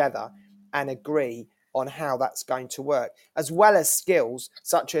framework together and agree on how that's going to work, as well as skills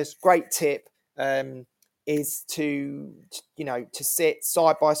such as, great tip, is to sit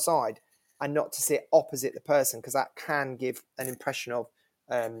side by side and not to sit opposite the person, because that can give an impression of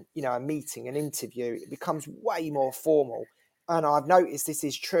a meeting, an interview. It becomes way more formal. And I've noticed this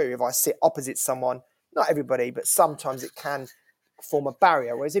is true. If I sit opposite someone, not everybody, but sometimes it can form a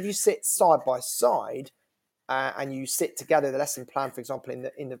barrier. Whereas if you sit side by side and you sit together, the lesson plan, for example,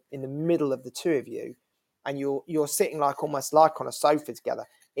 in the middle of the two of you, and you're sitting almost like on a sofa together,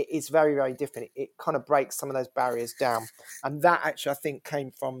 it is very, very different. It kind of breaks some of those barriers down. And that actually, I think,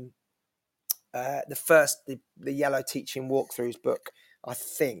 came from the Yellow Teaching Walkthroughs book. I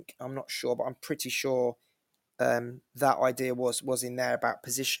think, I'm not sure, but I'm pretty sure that idea was in there about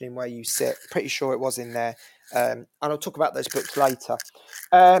positioning where you sit. Pretty sure it was in there. And I'll talk about those books later.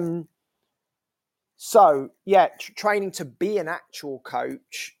 Training to be an actual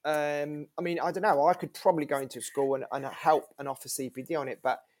coach. I don't know. I could probably go into school and help and offer CPD on it.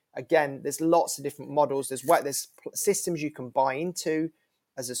 But again, there's lots of different models. There's systems you can buy into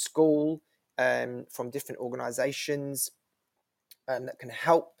as a school from different organisations that can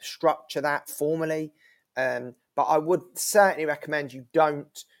help structure that formally. But I would certainly recommend you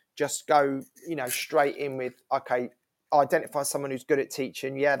don't just go, straight in with, okay, identify someone who's good at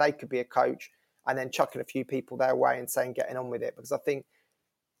teaching. Yeah, they could be a coach, and then chucking a few people their way and saying, getting on with it. Because I think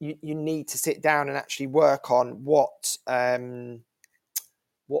you need to sit down and actually work on what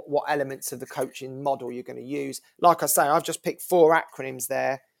elements of the coaching model you're going to use. Like I say, I've just picked 4 acronyms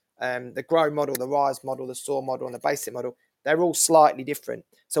there. The GROW model, the RISE model, the SOAR model, and the BASIC model. They're all slightly different.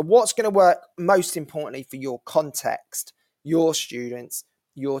 So what's going to work most importantly for your context, your students,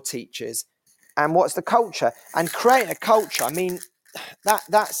 your teachers, and what's the culture? And creating a culture,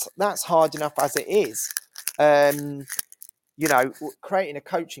 that's hard enough as it is. Creating a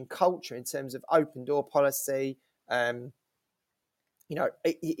coaching culture in terms of open door policy,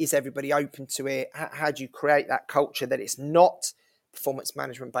 is everybody open to it? How do you create that culture that it's not performance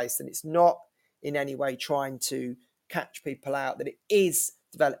management based, that it's not in any way trying to catch people out, that it is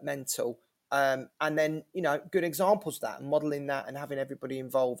developmental, and then good examples of that, and modeling that, and having everybody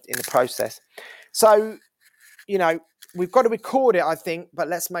involved in the process. So we've got to record it, I think, but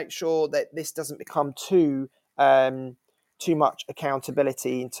let's make sure that this doesn't become too much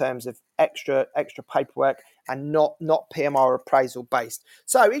accountability in terms of extra paperwork, and not PMR appraisal based.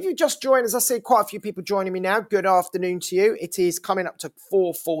 So if you just joined, as I see quite a few people joining me now, good afternoon to you. It is coming up to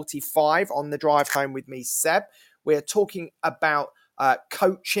 4:45 on the drive home with me, Seb. We're talking about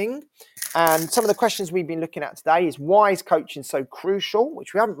coaching. And some of the questions we've been looking at today is, why is coaching so crucial?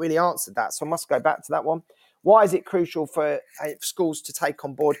 Which we haven't really answered that, so I must go back to that one. Why is it crucial for schools to take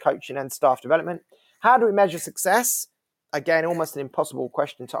on board coaching and staff development? How do we measure success? Again, almost an impossible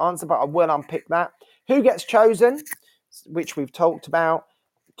question to answer, but I will unpick that. Who gets chosen? Which we've talked about.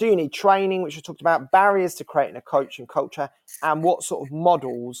 Do you need training? Which we talked about. Barriers to creating a coaching culture, and what sort of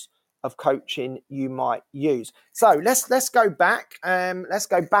models of coaching you might use. So let's go back. Let's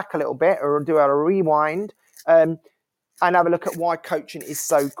go back a little bit, or do a rewind, and have a look at why coaching is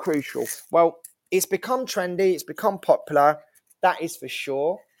so crucial. Well, it's become trendy. It's become popular. That is for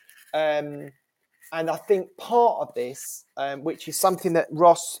sure. And I think part of this, which is something that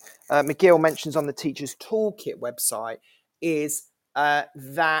Ross McGill mentions on the Teachers Toolkit website, is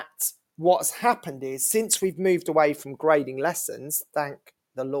that what's happened is, since we've moved away from grading lessons, thank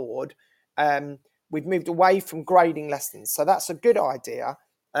the Lord, we've moved away from grading lessons. So that's a good idea,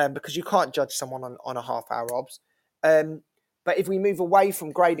 because you can't judge someone on a half-hour obs. But if we move away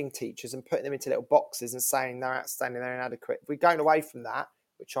from grading teachers and putting them into little boxes and saying they're outstanding, they're inadequate, if we're going away from that,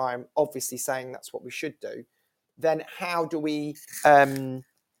 which I'm obviously saying that's what we should do, then how do we do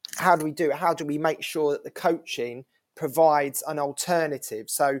it? How do we make sure that the coaching provides an alternative?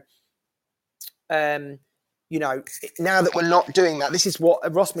 So, now that we're not doing that, this is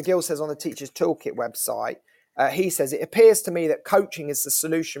what Ross McGill says on the Teachers Toolkit website. He says, it appears to me that coaching is the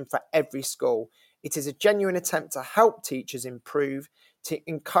solution for every school. It is a genuine attempt to help teachers improve, to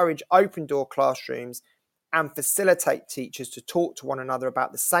encourage open door classrooms, and facilitate teachers to talk to one another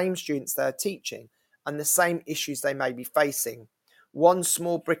about the same students they're teaching and the same issues they may be facing. One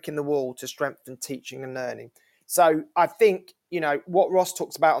small brick in the wall to strengthen teaching and learning. So I think, what Ross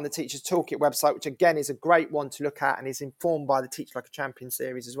talks about on the Teachers Toolkit website, which again is a great one to look at and is informed by the Teach Like a Champion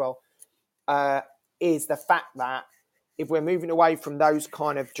series as well, is the fact that if we're moving away from those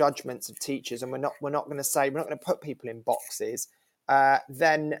kind of judgments of teachers, and we're not going to put people in boxes,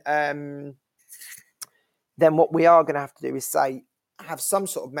 then what we are going to have to do is have some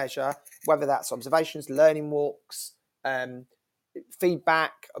sort of measure, whether that's observations, learning walks,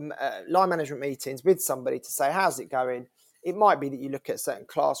 feedback, line management meetings with somebody to say, how's it going? It might be that you look at a certain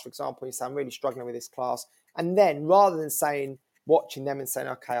class, for example, and you say, I'm really struggling with this class. And then rather than watching them and saying,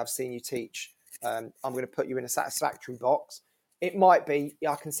 okay, I've seen you teach, I'm going to put you in a satisfactory box. It might be,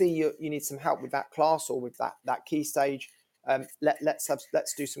 I can see you need some help with that class or with that key stage.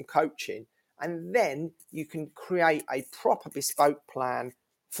 Let's do some coaching. And then you can create a proper bespoke plan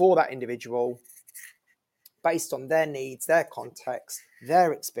for that individual based on their needs, their context,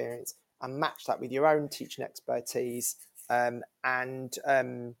 their experience, and match that with your own teaching expertise. And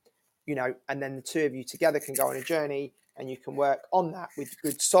then the two of you together can go on a journey, and you can work on that with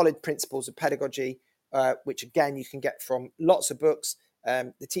good, solid principles of pedagogy, which again, you can get from lots of books.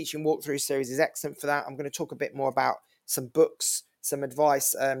 The Teaching Walkthrough series is excellent for that. I'm going to talk a bit more about some books, some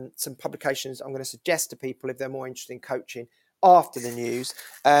advice, some publications I'm going to suggest to people if they're more interested in coaching after the news.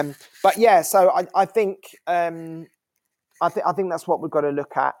 But yeah, so I think that's what we've got to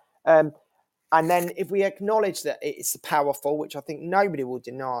look at. And then if we acknowledge that it's powerful, which I think nobody will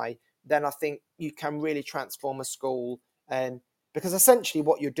deny, then I think you can really transform a school. Because essentially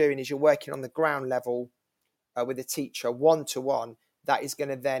what you're doing is you're working on the ground level with a teacher one-to-one. That is going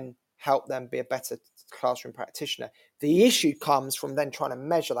to then help them be a better classroom practitioner. The issue comes from then trying to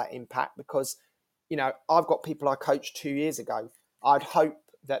measure that impact, because, I've got people I coached 2 years ago. I'd hope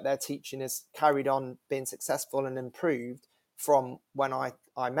that their teaching has carried on being successful and improved from when I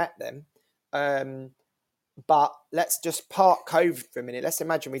met them. But let's just park COVID for a minute. Let's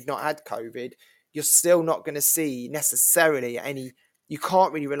imagine we've not had COVID. You're still not going to see necessarily you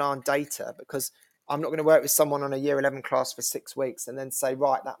can't really rely on data, because I'm not going to work with someone on a year 11 class for 6 weeks and then say,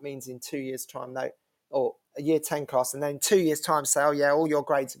 right, that means in 2 years' time, or a year 10 class, and then 2 years' time say, oh yeah, all your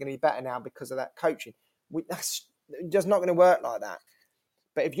grades are going to be better now because of that coaching. That's just not going to work like that.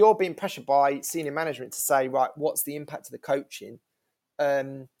 But if you're being pressured by senior management to say, right, what's the impact of the coaching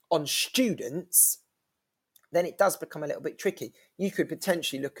on students, then it does become a little bit tricky. You could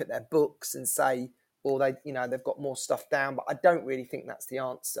potentially look at their books and say, or they've got more stuff down, but I don't really think that's the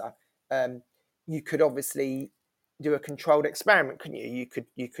answer. You could obviously do a controlled experiment, couldn't you?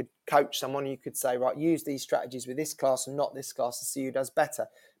 You could coach someone. You could say, right, use these strategies with this class and not this class to see who does better.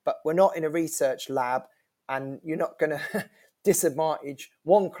 But we're not in a research lab, and you're not going to disadvantage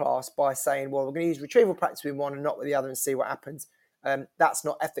one class by saying, well, we're going to use retrieval practice with one and not with the other and see what happens. That's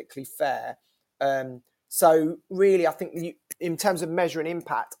not ethically fair. So really, I think in terms of measuring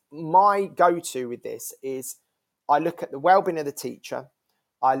impact, my go-to with this is I look at the well-being of the teacher.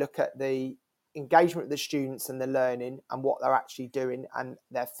 I look at the engagement with the students and the learning and what they're actually doing and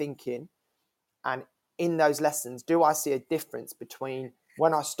their thinking. And in those lessons, do I see a difference between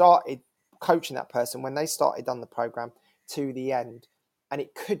when I started coaching that person, when they started on the program, to the end? And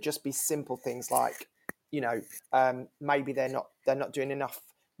it could just be simple things like, maybe they're not doing enough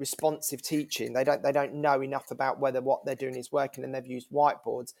responsive teaching. They don't know enough about whether what they're doing is working, and they've used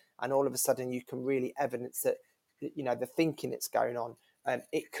whiteboards, and all of a sudden you can really evidence that, the thinking that's going on.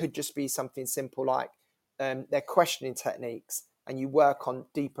 It could just be something simple like their questioning techniques, and you work on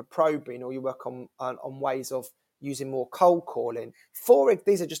deeper probing, or you work on ways of using more cold calling.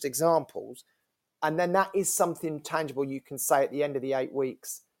 These are just examples. And then that is something tangible you can say at the end of the 8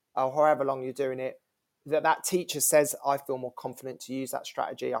 weeks, or however long you're doing it, that teacher says, I feel more confident to use that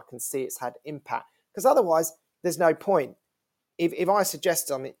strategy. I can see it's had impact. Because otherwise, there's no point. If I suggest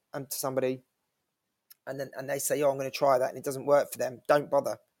something to somebody and they say, I'm going to try that, and it doesn't work for them, don't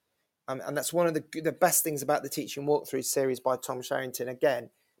bother. And that's one of the best things about the Teaching Walkthrough series by Tom Sherrington, again,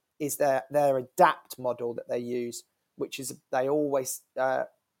 is their ADAPT model that they use, which is they always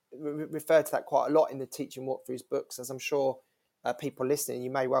refer to that quite a lot in the Teaching Walkthroughs books, as I'm sure people listening,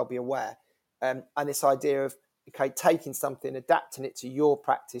 you may well be aware. And this idea of, taking something, adapting it to your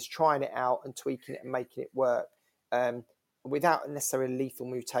practice, trying it out and tweaking it and making it work without necessarily lethal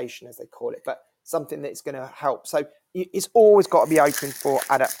mutation, as they call it, but something that's going to help. So it's always got to be open for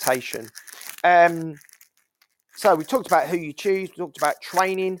adaptation. So we talked about who you choose. We talked about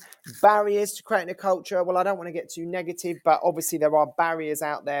training, barriers to creating a culture. Well, I don't want to get too negative, but obviously there are barriers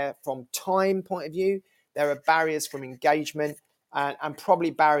out there from time point of view. There are barriers from engagement and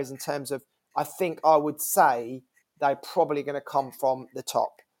probably barriers in terms of, I would say they're probably going to come from the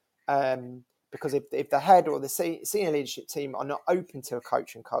top. Because if the head or the senior leadership team are not open to a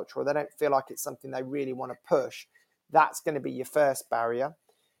coaching culture, or they don't feel like it's something they really want to push, that's going to be your first barrier.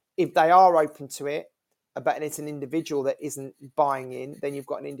 If they are open to it, but it's an individual that isn't buying in, then you've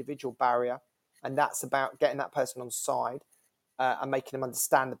got an individual barrier. And that's about getting that person on side and making them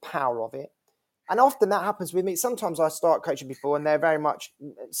understand the power of it. And often that happens with me. Sometimes I start coaching people and they're very much,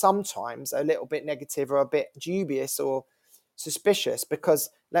 sometimes a little bit negative or a bit dubious or suspicious, because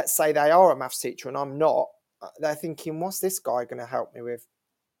let's say they are a maths teacher and I'm not. They're thinking, what's this guy going to help me with?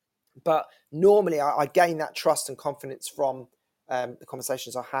 But normally I gain that trust and confidence from the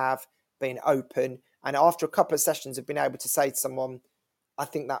conversations I have, being open. And after a couple of sessions, I've been able to say to someone, I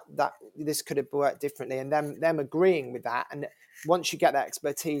think that this could have worked differently, and them agreeing with that. And once you get that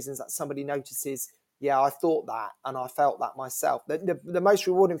expertise and that somebody notices, yeah, I thought that and I felt that myself. The most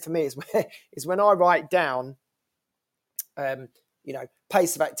rewarding for me is when I write down,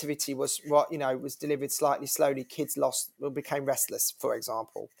 pace of activity was delivered slightly slowly. Kids became restless, for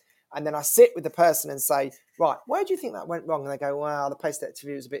example. And then I sit with the person and say, right, where do you think that went wrong? And they go, well, the pace of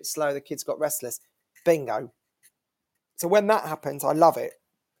activity was a bit slow. The kids got restless. Bingo. So when that happens, I love it,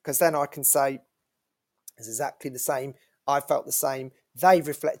 because then I can say it's exactly the same. I felt the same. They've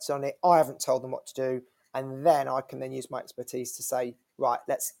reflected on it. I haven't told them what to do. And then I can then use my expertise to say, right,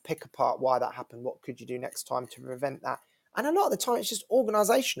 let's pick apart why that happened. What could you do next time to prevent that? And a lot of the time it's just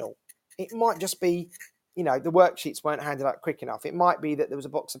organisational. It might just be, the worksheets weren't handed out quick enough. It might be that there was a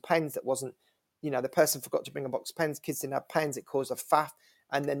box of pens that wasn't, the person forgot to bring a box of pens. Kids didn't have pens. It caused a faff.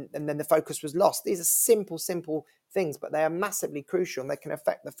 And then the focus was lost. These are simple things, but they are massively crucial, and they can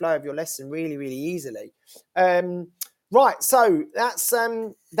affect the flow of your lesson really, really easily. Right, so that's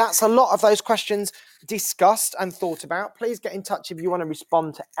a lot of those questions discussed and thought about. Please get in touch if you want to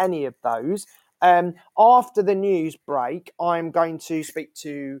respond to any of those. After the news break, I'm going to speak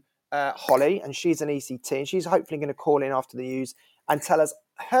to Holly, and she's an ECT, and she's hopefully going to call in after the news and tell us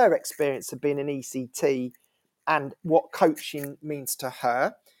her experience of being an ECT and what coaching means to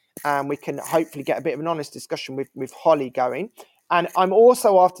her. And we can hopefully get a bit of an honest discussion with Holly going. And I'm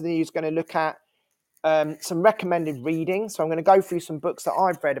also, after the news, going to look at some recommended reading. So I'm going to go through some books that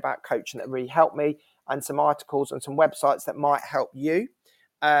I've read about coaching that really helped me, and some articles and some websites that might help you,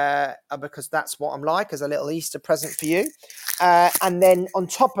 because that's what I'm like, as a little Easter present for you. And then on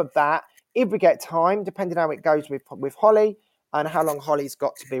top of that, if we get time, depending on how it goes with Holly and how long Holly's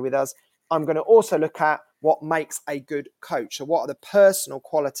got to be with us, I'm going to also look at what makes a good coach. So what are the personal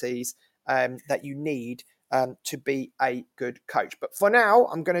qualities that you need to be a good coach? But for now,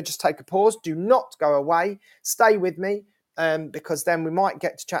 I'm going to just take a pause. Do not go away. Stay with me, because then we might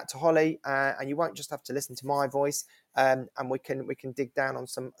get to chat to Holly, and you won't just have to listen to my voice, and we can dig down on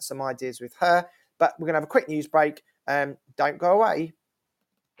some ideas with her. But we're going to have a quick news break. Don't go away.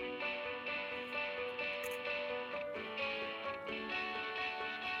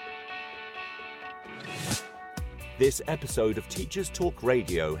 This episode of Teachers Talk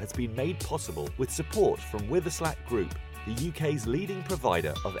Radio has been made possible with support from Witherslack Group, the UK's leading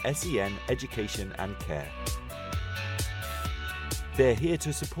provider of SEN education and care. They're here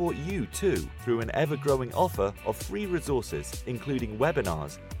to support you too through an ever-growing offer of free resources, including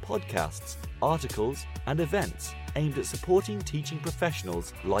webinars, podcasts, articles, and events aimed at supporting teaching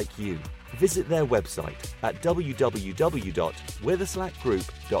professionals like you. Visit their website at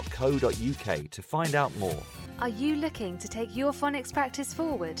www.witherslackgroup.co.uk to find out more. Are you looking to take your phonics practice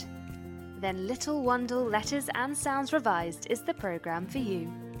forward? Then Little Wandle Letters and Sounds Revised is the programme for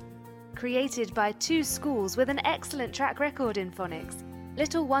you. Created by two schools with an excellent track record in phonics,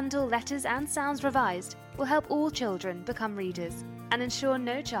 Little Wandle Letters and Sounds Revised will help all children become readers and ensure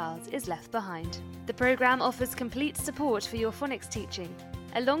no child is left behind. The programme offers complete support for your phonics teaching,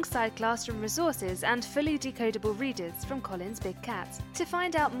 alongside classroom resources and fully decodable readers from Collins Big Cat. To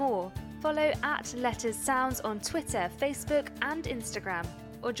find out more, follow @LettersSounds on Twitter, Facebook and Instagram,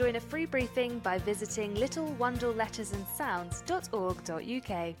 or join a free briefing by visiting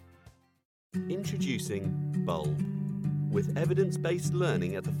littlewandlelettersandsounds.org.uk. Introducing Bulb. With evidence-based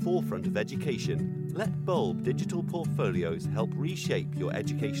learning at the forefront of education, let Bulb digital portfolios help reshape your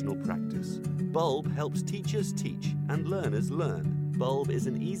educational practice. Bulb helps teachers teach and learners learn. Bulb is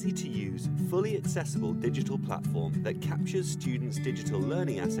an easy-to-use, fully accessible digital platform that captures students' digital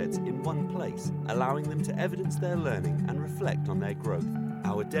learning assets in one place, allowing them to evidence their learning and reflect on their growth.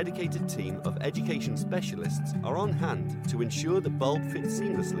 Our dedicated team of education specialists are on hand to ensure that Bulb fits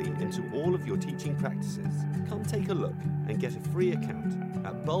seamlessly into all of your teaching practices. Come take a look and get a free account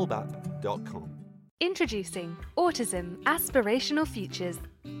at bulbapp.com. Introducing Autism Aspirational Futures,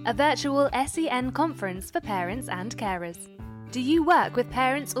 a virtual SEN conference for parents and carers. Do you work with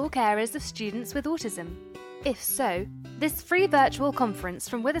parents or carers of students with autism? If so, this free virtual conference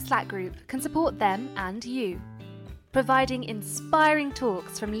from Witherslack Group can support them and you. Providing inspiring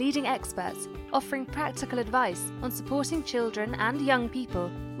talks from leading experts, offering practical advice on supporting children and young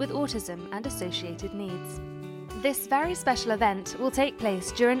people with autism and associated needs. This very special event will take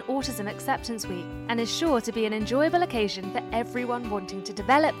place during Autism Acceptance Week and is sure to be an enjoyable occasion for everyone wanting to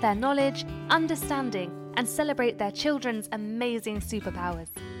develop their knowledge, understanding, and celebrate their children's amazing superpowers.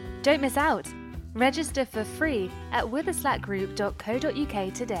 Don't miss out! Register for free at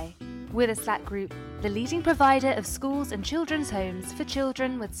witherslackgroup.co.uk today. Witherslack Group, the leading provider of schools and children's homes for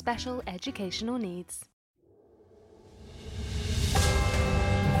children with special educational needs.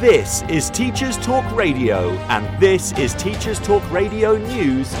 This is Teachers Talk Radio, and this is Teachers Talk Radio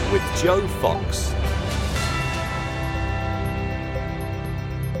News with Joe Fox.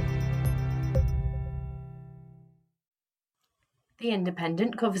 The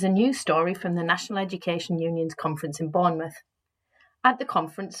Independent covers a news story from the National Education Union's conference in Bournemouth. At the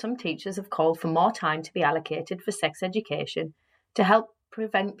conference, some teachers have called for more time to be allocated for sex education to help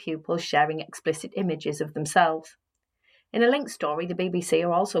prevent pupils sharing explicit images of themselves. In a linked story, the BBC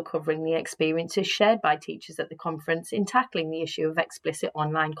are also covering the experiences shared by teachers at the conference in tackling the issue of explicit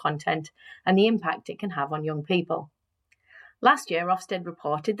online content and the impact it can have on young people. Last year, Ofsted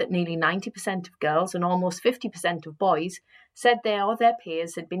reported that nearly 90% of girls and almost 50% of boys said they or their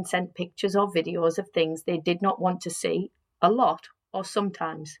peers had been sent pictures or videos of things they did not want to see a lot or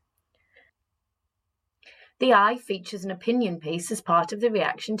sometimes. The Eye features an opinion piece as part of the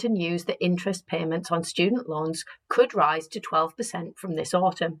reaction to news that interest payments on student loans could rise to 12% from this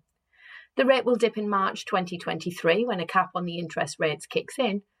autumn. The rate will dip in March 2023 when a cap on the interest rates kicks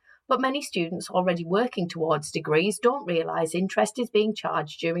in, but many students already working towards degrees don't realise interest is being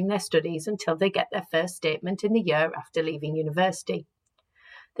charged during their studies until they get their first statement in the year after leaving university.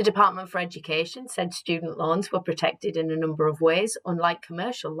 The Department for Education said student loans were protected in a number of ways, unlike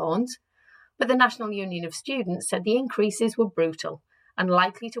commercial loans, but the National Union of Students said the increases were brutal and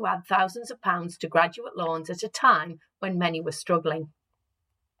likely to add thousands of pounds to graduate loans at a time when many were struggling.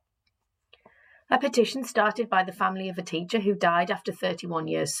 A petition started by the family of a teacher who died after 31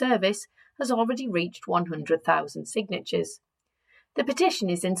 years' service has already reached 100,000 signatures. The petition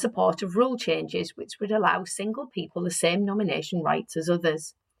is in support of rule changes which would allow single people the same nomination rights as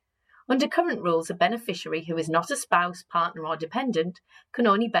others. Under current rules, a beneficiary who is not a spouse, partner or dependent can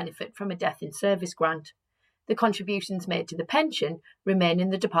only benefit from a death in service grant. The contributions made to the pension remain in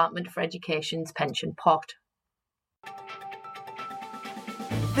the Department for Education's pension pot.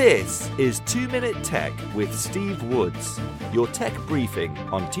 This is 2 Minute Tech with Steve Woods, your tech briefing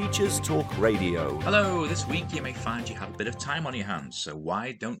on Teachers Talk Radio. Hello, this week you may find you have a bit of time on your hands, so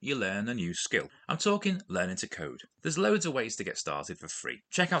why don't you learn a new skill? I'm talking learning to code. There's loads of ways to get started for free.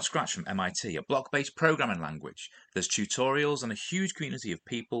 Check out Scratch from MIT, a block-based programming language. There's tutorials and a huge community of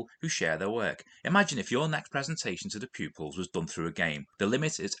people who share their work. Imagine if your next presentation to the pupils was done through a game. The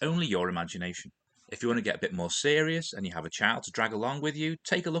limit is only your imagination. If you want to get a bit more serious and you have a child to drag along with you,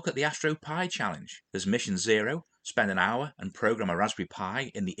 take a look at the Astro Pi Challenge. There's Mission Zero. Spend an hour and program a Raspberry Pi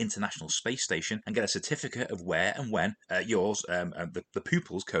in the International Space Station and get a certificate of where and when the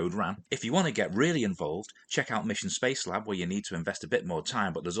pupils' code ran. If you want to get really involved, check out Mission Space Lab, where you need to invest a bit more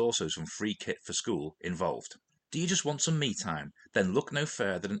time, but there's also some free kit for school involved. Do you just want some me time? Then look no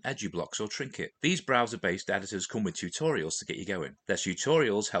further than EduBlocks or Trinket. These browser-based editors come with tutorials to get you going. Their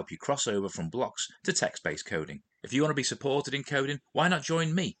tutorials help you cross over from blocks to text-based coding. If you want to be supported in coding, why not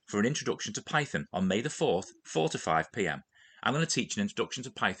join me for an introduction to Python on May the 4th, 4 to 5 p.m. I'm going to teach an introduction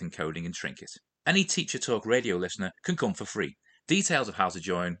to Python coding in Trinket. Any Teacher Talk Radio listener can come for free. Details of how to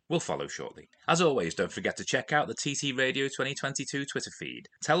join will follow shortly. As always, don't forget to check out the TT Radio 2022 Twitter feed.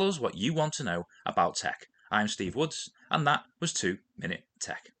 Tell us what you want to know about tech. I'm Steve Woods, and that was 2 Minute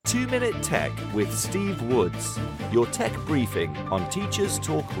Tech. 2 Minute Tech with Steve Woods, your tech briefing on Teachers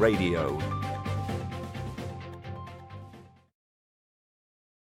Talk Radio.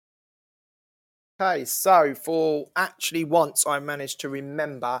 Okay, so for actually once I managed to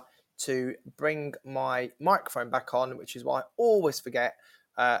remember to bring my microphone back on, which is why I always forget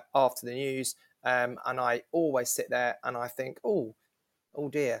after the news, and I always sit there and I think, oh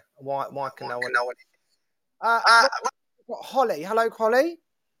dear, why can no one? We've got Holly. Hello, Holly.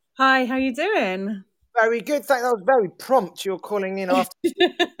 Hi, how you doing? Very good. That was very prompt. You're calling in after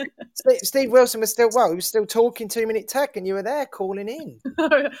Steve Wilson was still he was still talking 2 Minute Tech, and you were there calling in.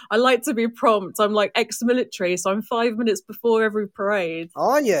 I like to be prompt. I'm like ex-military, so I'm 5 minutes before every parade.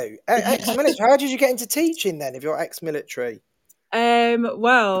 Are you ex-military? How did you get into teaching then? If you're ex-military?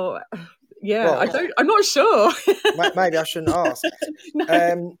 Well, yeah, I'm not sure. Maybe I shouldn't ask.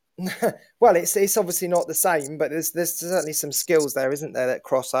 No. Well, it's obviously not the same, but there's certainly some skills there, isn't there, that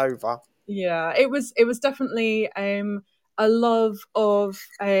cross over? Yeah, it was definitely a love of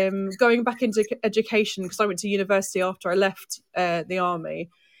going back into education, because I went to university after I left the army,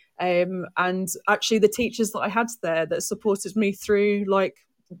 and actually the teachers that I had there that supported me through like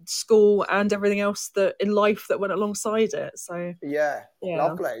school and everything else that in life that went alongside it. So yeah.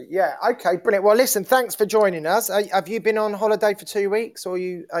 Lovely. Yeah, okay, brilliant. Well, listen, thanks for joining us. Have you been on holiday for 2 weeks, or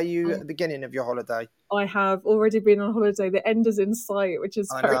are you at the beginning of your holiday? I have already been on holiday. The end is in sight, which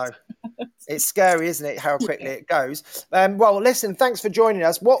is I know. It's scary, isn't it, how quickly it goes? Well, listen, thanks for joining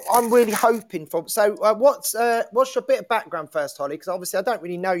us. What I'm really hoping for, so what's your bit of background first, Holly? Because obviously I don't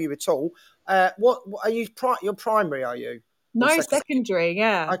really know you at all. What are you? You're primary, are you? No, secondary,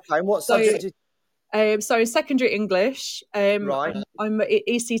 yeah. Okay, and what subject? So secondary English. Right. I'm at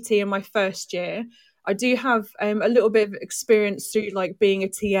ECT in my first year. I do have a little bit of experience through like being a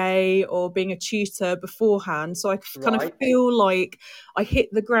TA or being a tutor beforehand. So I kind of feel like I hit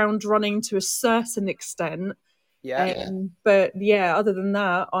the ground running to a certain extent. Yeah. But yeah, other than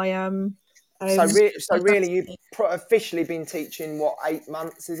that, I am. So really, you've officially been teaching, what, 8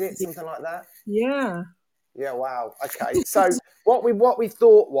 months, is it? Something like that? Yeah. Yeah, wow. Okay. So what we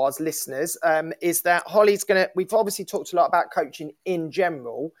thought was, listeners, is that Holly's we've obviously talked a lot about coaching in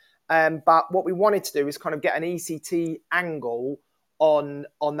general, but what we wanted to do is kind of get an ECT angle on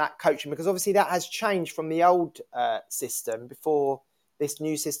that coaching, because obviously that has changed from the old system before this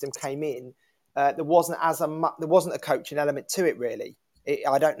new system came in. There wasn't a coaching element to it, really.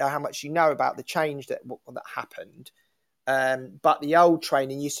 I don't know how much you know about the change that happened, but the old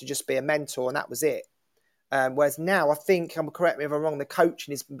training used to just be a mentor and that was it. Whereas now, I think, correct me if I'm wrong, the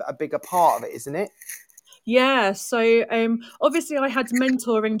coaching is a bigger part of it, isn't it? Yeah. So obviously I had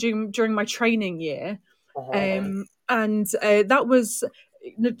mentoring during my training year. And that was,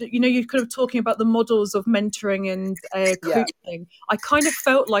 you're kind of talking about the models of mentoring and coaching. Yeah. I kind of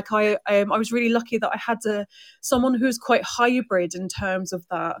felt like I was really lucky that I had someone who was quite hybrid in terms of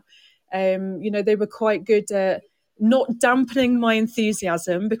that. They were quite good at not dampening my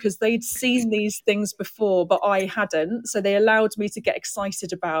enthusiasm, because they'd seen these things before, but I hadn't. So they allowed me to get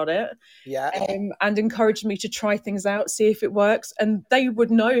excited about it, and encouraged me to try things out, see if it works. And they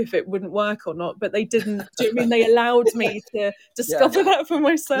would know if it wouldn't work or not, but they didn't. Do you know what I mean? They allowed me to discover that for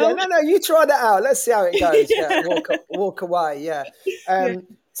myself. Yeah, no, you try that out. Let's see how it goes. Walk away. Yeah.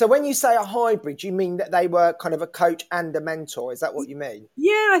 So when you say a hybrid, do you mean that they were kind of a coach and a mentor? Is that what you mean?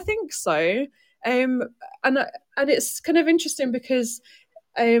 Yeah, I think so. And it's kind of interesting because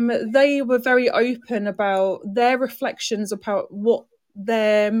They were very open about their reflections about what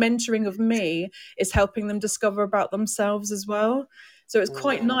their mentoring of me is helping them discover about themselves as well. So it's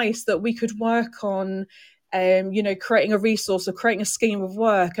quite nice that we could work on, creating a resource or creating a scheme of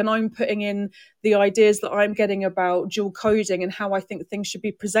work, and I'm putting in the ideas that I'm getting about dual coding and how I think things should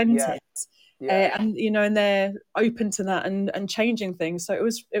be presented. And they're open to that and changing things. So it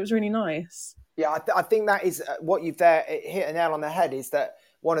was really nice. Yeah, I think that is what you've there hit a nail on the head, is that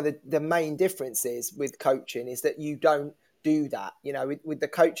one of the main differences with coaching is that you don't do that. With the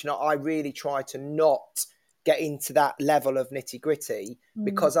coaching, I really try to not get into that level of nitty gritty,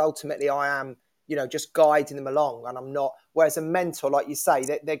 because ultimately I am, just guiding them along, and I'm not. Whereas a mentor, like you say,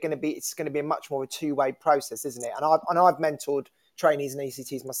 it's going to be a much more a two-way process, isn't it? And I've mentored trainees and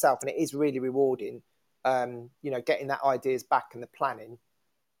ECTs myself, and it is really rewarding, getting that ideas back and the planning.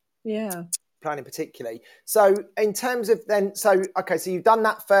 Yeah. Planning particularly. So in terms of then, so you've done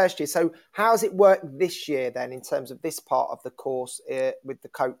that first year. So how's it worked this year then in terms of this part of the course with the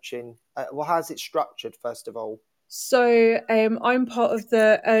coaching? How's it structured first of all? So I'm part of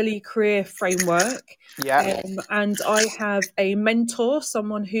the early career framework. Yeah. And I have a mentor,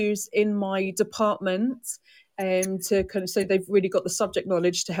 someone who's in my department, to kind of, so they've really got the subject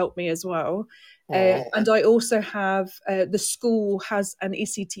knowledge to help me as well. And I also have, the school has an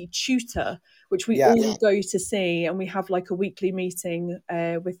ECT tutor, which we all go to see, and we have like a weekly meeting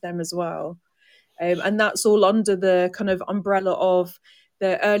with them as well. And that's all under the kind of umbrella of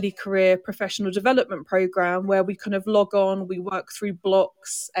the early career professional development program, where we kind of log on, we work through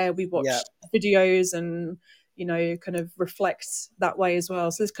blocks, we watch videos and, kind of reflect that way as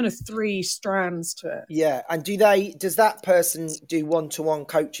well. So there's kind of 3 strands to it. Yeah. And does that person do one-to-one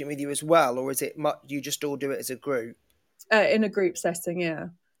coaching with you as well? Or is it you just all do it as a group? In a group setting, yeah.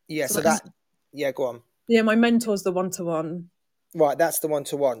 Yeah. So go on. Yeah. My mentor's the one-to-one. Right. That's the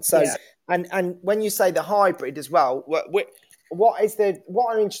one-to-one. So, and when you say the hybrid as well, what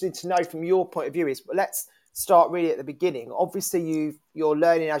I'm interested to know from your point of view is, let's start really at the beginning. Obviously you're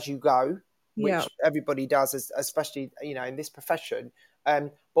learning as you go, which everybody does, especially, in this profession.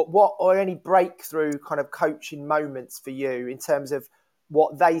 But what are any breakthrough kind of coaching moments for you in terms of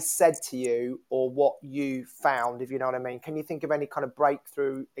what they said to you or what you found, if you know what I mean? Can you think of any kind of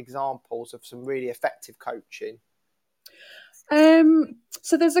breakthrough examples of some really effective coaching?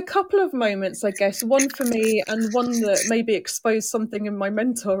 So there's a couple of moments, I guess, one for me and one that maybe exposed something in my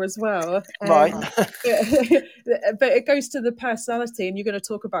mentor as well. Right. But it goes to the personality, and you're going to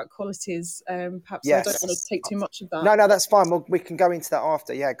talk about qualities. Perhaps I don't want to take too much of that. No, that's fine. We can go into that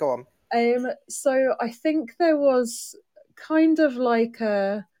after. Yeah, go on. So I think there was kind of like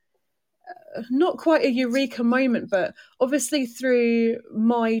not quite a eureka moment, but obviously through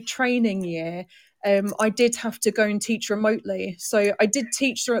my training year, I did have to go and teach remotely. So I did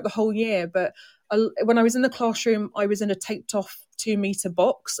teach throughout the whole year, but when I was in the classroom, I was in a taped off 2-meter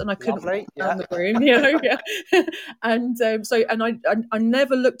box, and I couldn't walk around the room, and I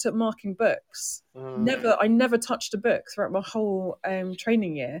never looked at marking books. I never touched a book throughout my whole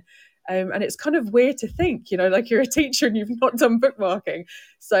training year. And it's kind of weird to think, like you're a teacher and you've not done bookmarking.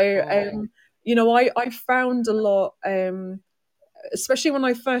 So, I found a lot, especially when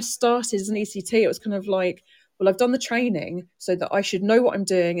I first started as an ECT, it was kind of like, well, I've done the training so that I should know what I'm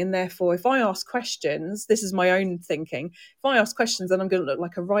doing. And therefore, if I ask questions, this is my own thinking. If I ask questions, then I'm going to look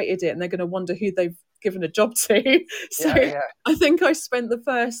like a right idiot, and they're going to wonder who they've given a job to. I think I spent the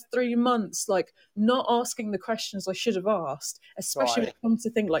first 3 months like not asking the questions I should have asked, especially when it comes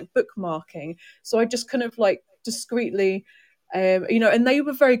to things like bookmarking. So I just kind of like discreetly, and they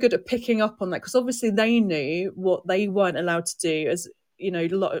were very good at picking up on that, because obviously they knew what they weren't allowed to do as,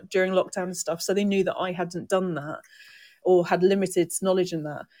 during lockdown and stuff. So they knew that I hadn't done that or had limited knowledge in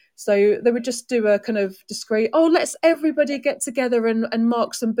that. So they would just do a kind of discreet, let's everybody get together and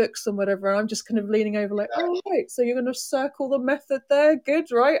mark some books and whatever. And I'm just kind of leaning over like, right, so you're going to circle the method there?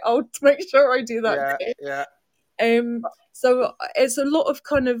 Good, right? I'll make sure I do that. Yeah. So it's a lot of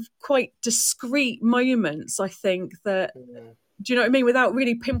kind of quite discreet moments, I think, that, do you know what I mean? Without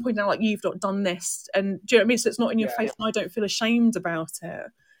really pinpointing out, like, you've not done this. And do you know what I mean? So it's not in your face, and I don't feel ashamed about it.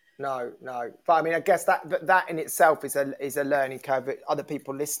 No. But I mean, I guess that in itself is a learning curve. But other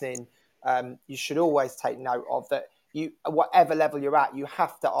people listening, you should always take note of that. You, whatever level you're at, you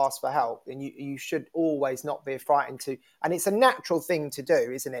have to ask for help, and you should always not be frightened to. And it's a natural thing to do,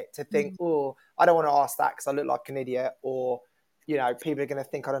 isn't it? To think, I don't want to ask that because I look like an idiot, or people are going to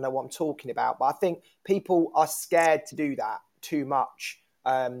think I don't know what I'm talking about. But I think people are scared to do that too much.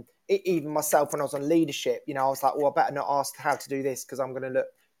 Even myself, when I was on leadership, I was like, I better not ask how to do this because I'm going to look,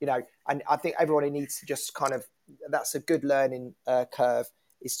 and I think everybody needs to just kind of, that's a good learning curve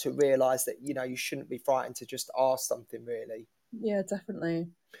is to realise that, you know, you shouldn't be frightened to just ask something, really. Yeah, definitely.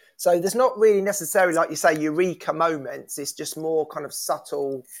 So there's not really necessarily, like you say, eureka moments. It's just more kind of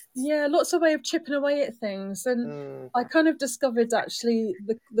subtle. Yeah, lots of way of chipping away at things. And I kind of discovered actually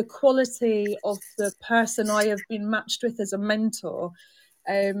the quality of the person I have been matched with as a mentor,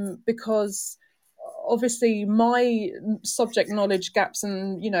 because obviously my subject knowledge gaps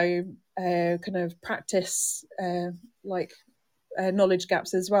and, you know, kind of practice knowledge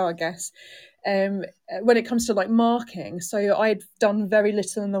gaps as well, I guess, when it comes to like marking. So I'd done very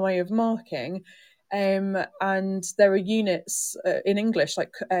little in the way of marking, and there are units in English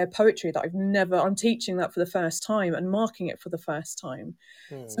like poetry that I'm teaching that for the first time and marking it for the first time.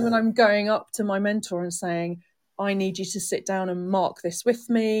 So when I'm going up to my mentor and saying, I need you to sit down and mark this with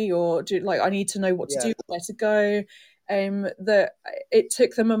me, or I need to know what to do, where to go, that it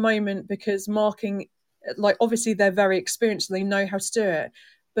took them a moment, because marking, like, obviously they're very experienced and they know how to do it,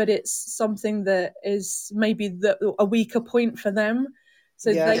 but it's something that is maybe a weaker point for them.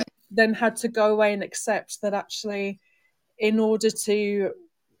 So they then had to go away and accept that actually, in order to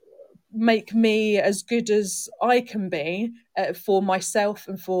make me as good as I can be for myself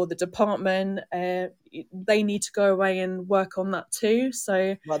and for the department, they need to go away and work on that too.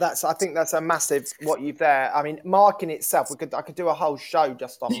 So, well, I think that's a massive what you've there. I mean, marking itself, I could do a whole show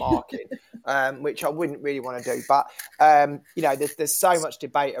just on marking, which I wouldn't really want to do. But you know, there's so much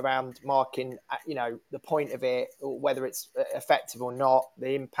debate around marking. You know, the point of it, or whether it's effective or not,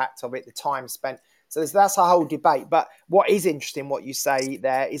 the impact of it, the time spent. So that's a whole debate. But what is interesting, what you say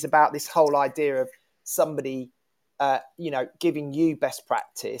there, is about this whole idea of somebody, you know, giving you best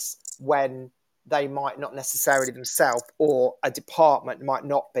practice when they might not necessarily themselves, or a department might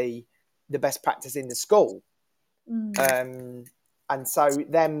not be the best practice in the school. And so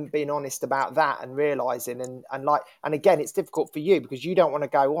them being honest about that and realising and again, it's difficult for you because you don't want to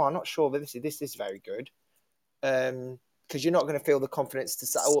go, I'm not sure that this is very good. Because you're not going to feel the confidence to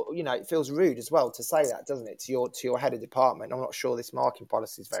say, or, you know, it feels rude as well to say that, doesn't it, to your head of department? I'm not sure this marking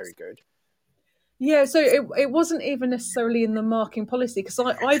policy is very good. Yeah, so it wasn't even necessarily in the marking policy, because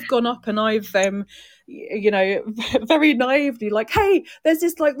I've gone up and I've, you know, very naively like, hey, there's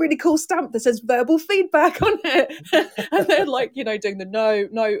this like really cool stamp that says verbal feedback on it. And they're like, you know, doing the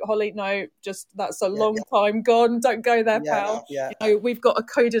no, Holly, no, just that's a long time gone. Don't go there, pal. You know, we've got a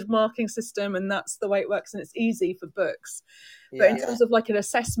coded marking system and that's the way it works, and it's easy for books. But in terms of like an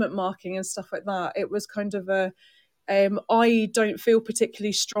assessment marking and stuff like that, it was kind of I don't feel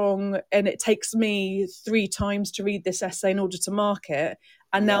particularly strong, and it takes me 3 times to read this essay in order to mark it.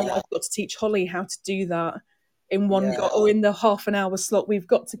 And now I've got to teach Holly how to do that in one go, or in the half an hour slot we've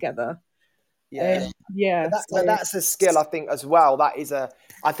got together. But that's a skill, I think, as well.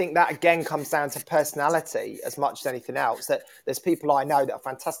 I think that again comes down to personality as much as anything else. That there's people I know that are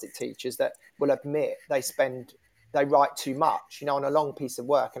fantastic teachers that will admit they write too much. You know, on a long piece of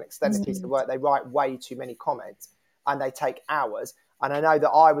work, an extended piece of work, they write way too many comments. And they take hours. And I know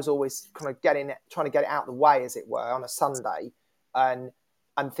that I was always kind of trying to get it out of the way, as it were, on a Sunday, and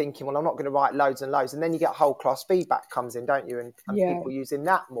thinking, well, I'm not going to write loads and loads. And then you get whole class feedback comes in, don't you? And people using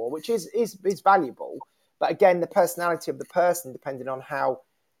that more, which is valuable. But again, the personality of the person, depending on how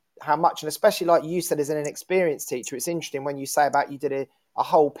much, and especially like you said, as an inexperienced teacher, it's interesting when you say about you did a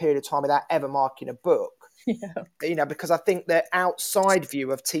whole period of time without ever marking a book. You know, because I think the outside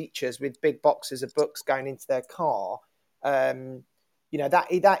view of teachers with big boxes of books going into their car, you know, that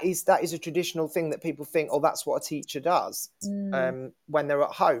is a traditional thing that people think, oh, that's what a teacher does when they're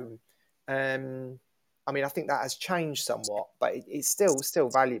at home. I mean, I think that has changed somewhat, but it's still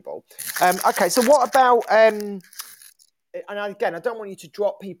valuable. Okay, so what about and again, I don't want you to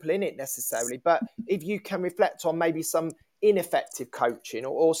drop people in it necessarily, but if you can reflect on maybe some ineffective coaching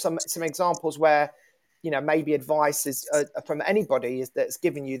or some examples where, you know, maybe advice is from anybody that's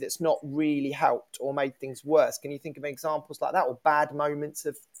given you that's not really helped or made things worse. Can you think of examples like that, or bad moments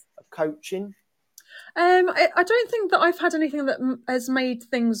of coaching? I don't think that I've had anything that has made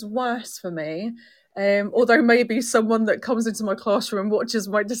things worse for me. Although maybe someone that comes into my classroom and watches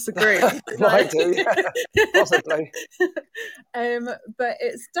might disagree. I do, possibly. But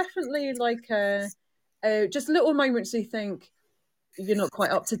it's definitely like just little moments you think you're not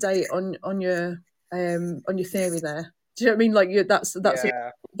quite up to date on your theory there. Do you know what I mean? Like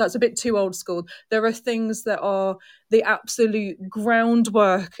that's a bit too old school. There are things that are the absolute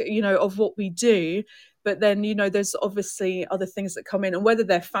groundwork, you know, of what we do. But then, you know, there's obviously other things that come in, and whether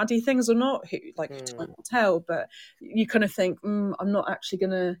they're faddy things or not, time will tell. But you kind of think, I'm not actually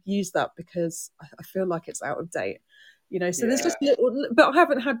going to use that because I feel like it's out of date. you know. So there's just little, but I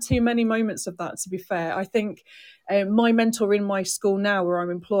haven't had too many moments of that, to be fair. I think my mentor in my school now, where I'm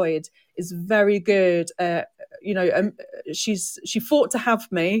employed, is very good. You know, she fought to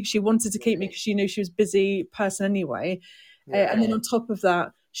have me. She wanted to keep me because she knew she was a busy person anyway. And then on top of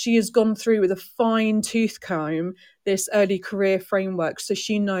that, she has gone through with a fine tooth comb this early career framework, so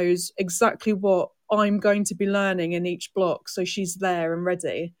she knows exactly what I'm going to be learning in each block. So she's there and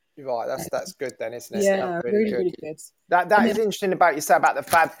ready. Right, that's good then, isn't it? Yeah, that's really good. That is interesting about you say about the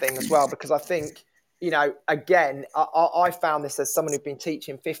fad thing as well, because I think, you know, again, I found this as someone who'd been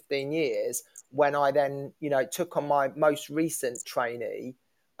teaching 15 years when I then, you know, took on my most recent trainee.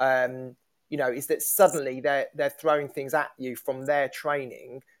 You know, is that suddenly they're throwing things at you from their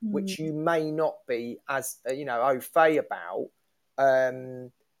training, which you may not be as, you know, au fait about.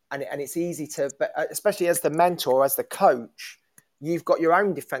 And it's easy to, but especially as the mentor, as the coach, you've got your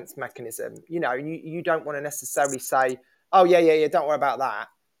own defense mechanism, you know, you don't want to necessarily say, oh, yeah, don't worry about that,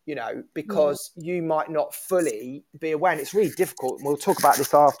 you know, because you might not fully be aware. And it's really difficult. We'll talk about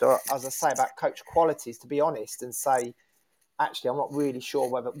this after, as I say, about coach qualities, to be honest, and say, actually, I'm not really sure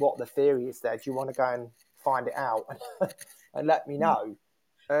what the theory is there. Do you want to go and find it out and let me know?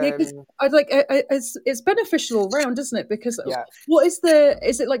 Yeah, because I'd like it's beneficial all round, isn't it? Because what is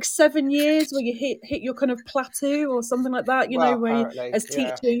it like 7 years where you hit your kind of plateau or something like that? You know, where as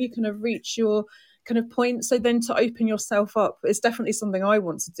teacher you kind of reach your kind of point. So then to open yourself up is definitely something I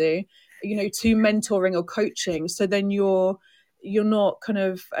want to do. You know, to mentoring or coaching. So then you're not kind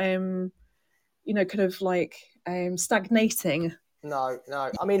of you know, kind of like stagnating. No.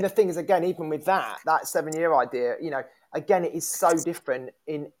 I mean, the thing is, again, even with that 7-year idea, you know, again, it is so different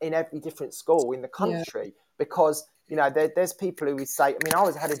in every different school in the country because, you know, there's people who would say, I mean, I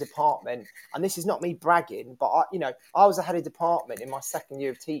was head of department, and this is not me bragging, but I was a head of department in my second year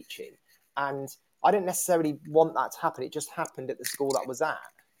of teaching, and I didn't necessarily want that to happen. It just happened at the school that I was at.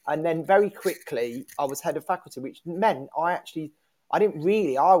 And then very quickly, I was head of faculty, which meant I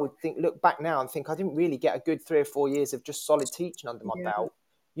would look back now and think I didn't really get a good 3 or 4 years of just solid teaching under my belt,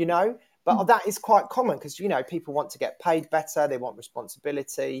 you know, but that is quite common because, you know, people want to get paid better. They want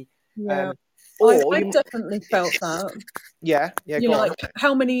responsibility. Yeah. I definitely felt that. Yeah. You know, like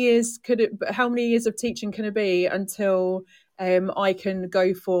how many years of teaching can it be until I can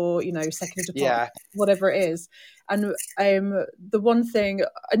go for, you know, second department, whatever it is. And the one thing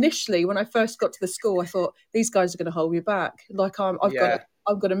initially when I first got to the school, I thought these guys are going to hold me back. Like I've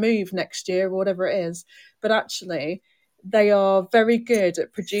got to move next year or whatever it is. But actually, they are very good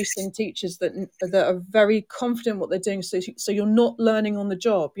at producing teachers that are very confident what they're doing. So you're not learning on the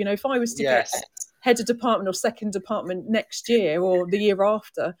job. You know, if I was to get head of department or second department next year or the year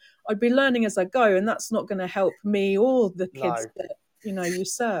after, I'd be learning as I go, and that's not going to help me or the kids that, you know, you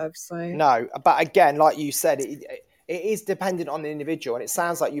serve. So no, but again, like you said, it is dependent on the individual, and it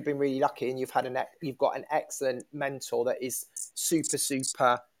sounds like you've been really lucky and you've got an excellent mentor that is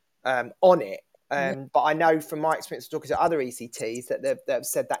super on it. But I know from my experience talking to other ECTs that they've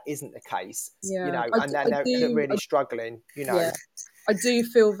said that isn't the case, you know, and they're really struggling, you know. Yeah. I do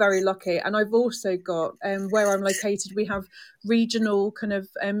feel very lucky. And I've also got, where I'm located, we have regional kind of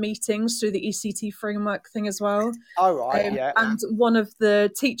meetings through the ECT framework thing as well. Oh, right, And one of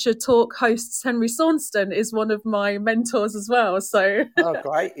the teacher talk hosts, Henry Saunston, is one of my mentors as well. So oh,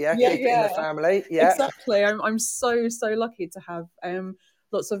 great. Yeah, keep it in the family. Yeah, exactly. I'm so lucky to have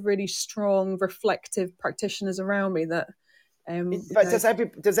lots of really strong, reflective practitioners around me that... but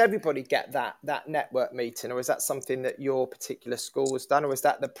does everybody get that network meeting, or is that something that your particular school has done, or is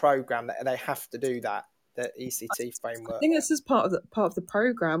that the program that they have to do that, the ECT framework? I think this is part of the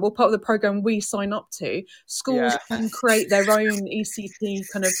program, or part of the program we sign up to. Schools can create their own ECT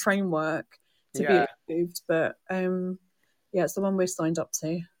kind of framework to be approved, but it's the one we're signed up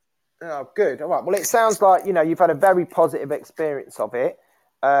to. Oh, good. All right. Well, it sounds like, you know, you've had a very positive experience of it.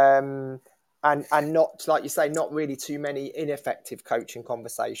 And not, like you say, not really too many ineffective coaching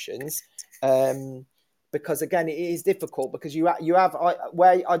conversations, because again, it is difficult because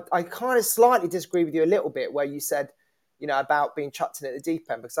I kind of slightly disagree with you a little bit where you said, you know, about being chucked in at the deep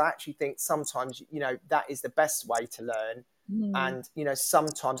end, because I actually think sometimes, you know, that is the best way to learn. And, you know,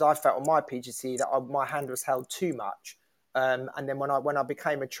 sometimes I felt on my PGCE that my hand was held too much. And then when I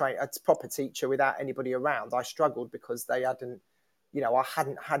became a proper teacher without anybody around, I struggled because they hadn't, you know, I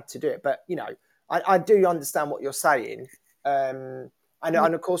hadn't had to do it. But, you know, I do understand what you're saying. And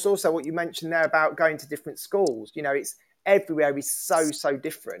of course, also what you mentioned there about going to different schools, you know, it's everywhere is so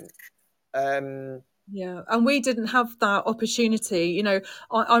different. Yeah, and we didn't have that opportunity. You know,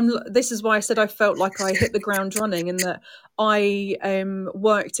 This is why I said I felt like I hit the ground running, and that I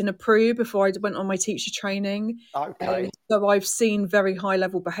worked in a PRU before I went on my teacher training. Okay. So I've seen very high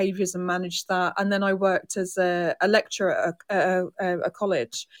level behaviours and managed that, and then I worked as a lecturer at a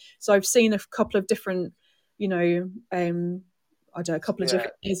college. So I've seen a couple of different, you know, I don't know, a couple of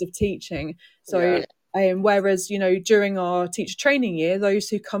different years of teaching. So. Whereas, you know, during our teacher training year, those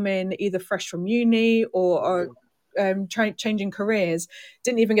who come in either fresh from uni or are changing careers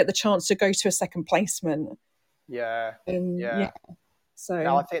didn't even get the chance to go to a second placement. Yeah. So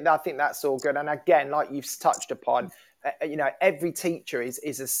no, I think that's all good. And again, like you've touched upon, you know, every teacher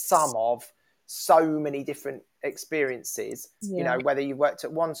is a sum of so many different experiences. You know, whether you worked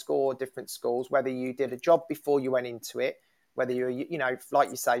at one school or different schools, whether you did a job before you went into it, whether you're, you know, like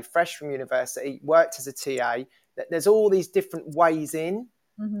you say, fresh from university, worked as a TA, there's all these different ways in.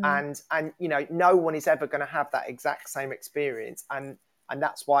 And you know, no one is ever going to have that exact same experience. And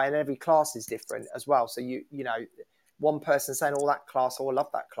that's why, and every class is different as well. So you know, one person saying, "Oh, that class, oh, I love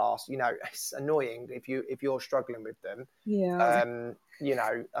that class," you know, it's annoying if you're struggling with them. You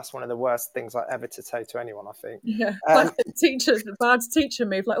know, that's one of the worst things I ever to say to anyone, I think. Like the bad teacher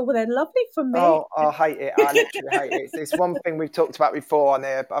move, like, "Oh, they're lovely for me." Oh, I hate it. I literally hate it. It's one thing we've talked about before on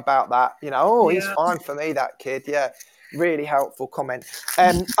there about that. You know, oh, he's fine for me, that kid. Yeah, really helpful comment.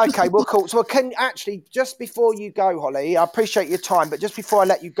 Okay, well, cool. So, can actually, just before you go, Holly, I appreciate your time, but just before I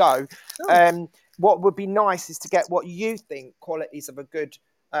let you go, what would be nice is to get what you think qualities of a good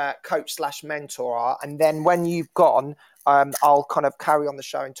coach / mentor are, and then when you've gone, I'll kind of carry on the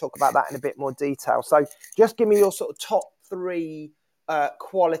show and talk about that in a bit more detail. So just give me your sort of top 3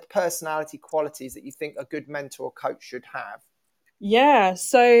 personality qualities that you think a good mentor or coach should have. Yeah,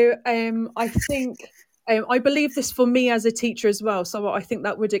 so I think I believe this for me as a teacher as well. So I think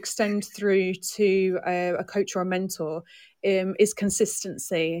that would extend through to a coach or a mentor. Is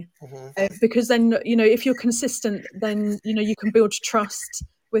consistency, because then, you know, if you're consistent, then, you know, you can build trust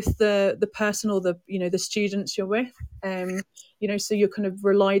with the person or the, you know, the students you're with. You know, so you're kind of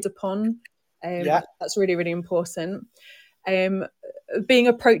relied upon. That's really, really important. Being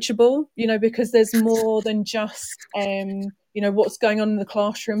approachable, you know, because there's more than just you know, what's going on in the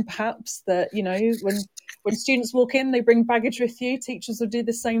classroom. Perhaps that, you know, when students walk in, they bring baggage with you. Teachers will do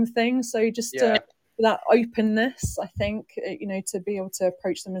the same thing. So just that openness, I think, you know, to be able to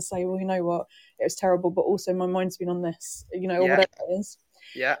approach them and say, well, you know what, it was terrible, but also my mind's been on this, you know, or whatever it is.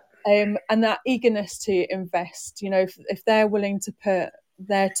 And that eagerness to invest, you know, if they're willing to put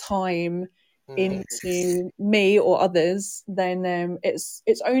their time into me or others, then it's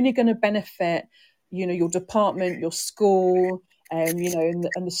only going to benefit, you know, your department, your school, you know,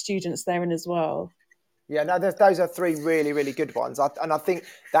 and the students therein as well. Yeah, no, those are 3 really, really good ones. And I think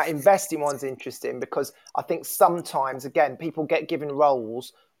that investing one's interesting because I think sometimes, again, people get given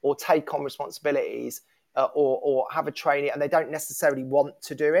roles or take on responsibilities or have a training and they don't necessarily want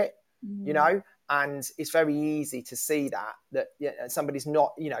to do it, you know, and it's very easy to see that somebody's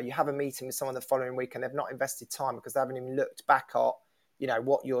not, you know, you have a meeting with someone the following week and they've not invested time because they haven't even looked back at, you know,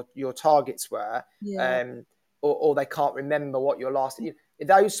 what your targets were, or they can't remember what your last...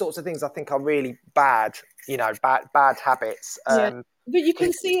 those sorts of things I think are really bad, you know, bad habits. But you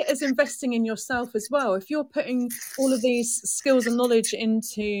can see it as investing in yourself as well. If you're putting all of these skills and knowledge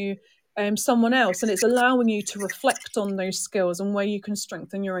into someone else, and it's allowing you to reflect on those skills and where you can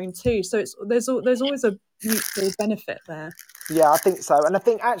strengthen your own too. So there's always a mutual benefit there. Yeah, I think so. And I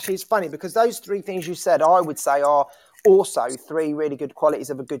think actually it's funny because those 3 things you said, I would say are also 3 really good qualities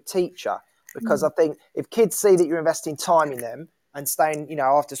of a good teacher. Because I think if kids see that you're investing time in them and staying, you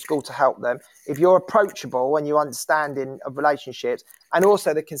know, after school to help them, if you're approachable and you understand of relationships and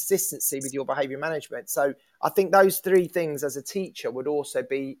also the consistency with your behaviour management. So I think those 3 things as a teacher would also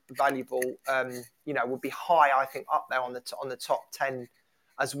be valuable, you know, would be high, I think, up there on the top 10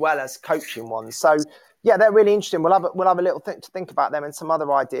 as well as coaching ones. So yeah, they're really interesting. We'll have a little thing to think about them and some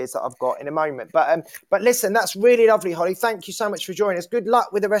other ideas that I've got in a moment. But listen, that's really lovely, Holly. Thank you so much for joining us. Good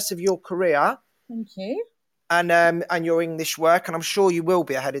luck with the rest of your career. Thank you. And your English work, and I'm sure you will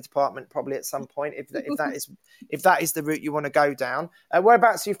be a head of department probably at some point if that is the route you want to go down.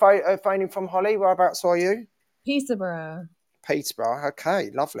 Whereabouts are you phoning from, Holly? Whereabouts are you? Peterborough. Okay,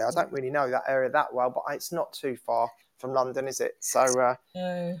 lovely. I don't really know that area that well, but it's not too far from London, is it? So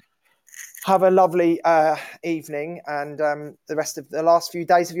no. Have a lovely evening and the rest of the last few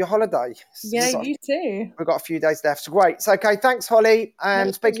days of your holiday. Yeah, you too. We've got a few days left. So great. So, okay, thanks, Holly.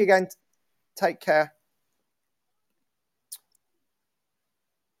 And speak again. Take care.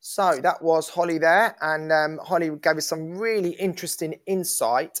 So that was Holly there. And Holly gave us some really interesting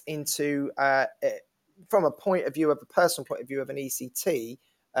insight into from a point of view of a personal point of view of an ECT,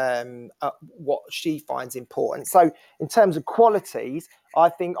 what she finds important. So in terms of qualities, I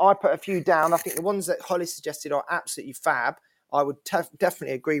think I put a few down. I think the ones that Holly suggested are absolutely fab. I would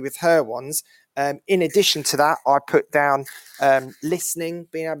definitely agree with her ones. In addition to that, I put down listening,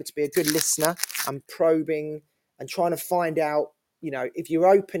 being able to be a good listener and probing and trying to find out, if you're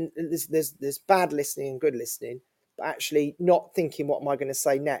open, there's bad listening and good listening, but actually not thinking, what am I going to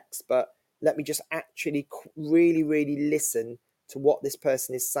say next? But let me just actually really, really listen to what this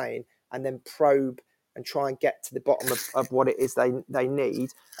person is saying and then probe and try and get to the bottom of what it is they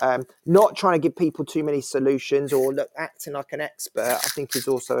need. Not trying to give people too many solutions or acting like an expert, I think, is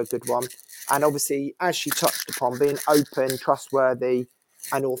also a good one. And obviously, as she touched upon, being open, trustworthy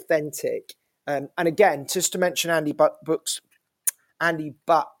and authentic. And again, just to mention Andy Buck's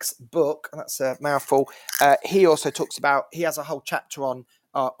book, that's a mouthful. He also talks about, he has a whole chapter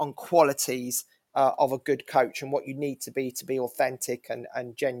on qualities of a good coach and what you need to be authentic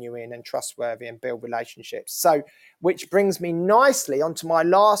and genuine and trustworthy and build relationships. So, which brings me nicely onto my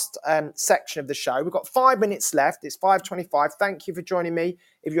last section of the show. We've got 5 minutes left. It's 5:25. Thank you for joining me.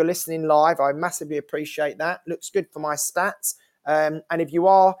 If you're listening live, I massively appreciate that. Looks good for my stats. And if you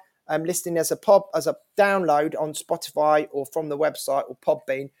are listening as a download on Spotify or from the website or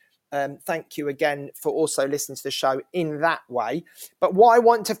Podbean, thank you again for also listening to the show in that way. But what I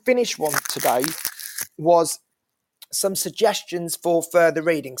want to finish on today was some suggestions for further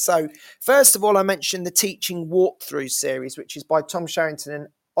reading. So first of all, I mentioned the Teaching Walkthrough series, which is by Tom Sherrington and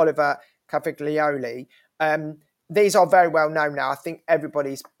Oliver Caviglioli. These are very well known now. I think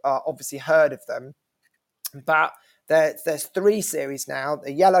everybody's obviously heard of them. But there's 3 series now.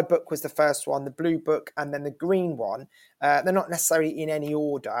 The yellow book was the first one, the blue book, and then the green one. They're not necessarily in any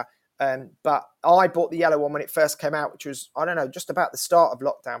order. But I bought the yellow one when it first came out, which was, I don't know, just about the start of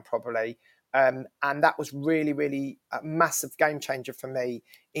lockdown probably. And that was really, really a massive game changer for me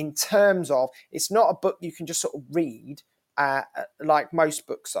in terms of, it's not a book you can just sort of read like most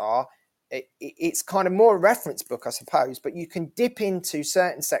books are. It's kind of more a reference book, I suppose, but you can dip into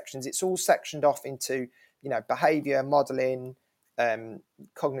certain sections. It's all sectioned off into, behavior, modeling,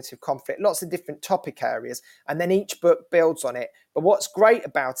 cognitive conflict, lots of different topic areas, and then each book builds on it. But what's great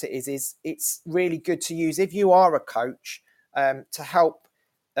about it is it's really good to use if you are a coach to help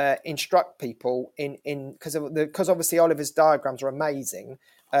instruct people in because obviously Oliver's diagrams are amazing.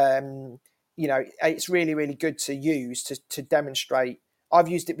 It's really, really good to use to demonstrate. I've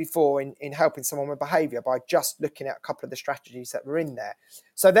used it before in helping someone with behavior by just looking at a couple of the strategies that were in there.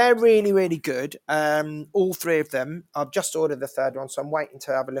 So they're really, really good. All 3 of them. I've just ordered the 3rd one, so I'm waiting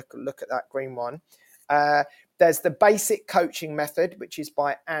to have a look at that green one. There's the Basic Coaching Method, which is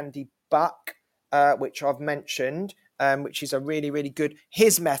by Andy Buck, which I've mentioned, which is a really, really good,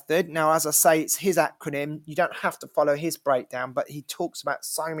 his method. Now, as I say, it's his acronym. You don't have to follow his breakdown, but he talks about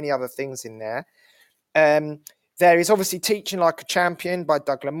so many other things in there. There is obviously Teaching Like a Champion by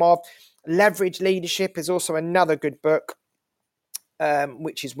Doug Lemov. Leverage Leadership is also another good book,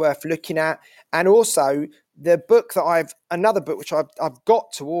 which is worth looking at. And also the book that another book which I've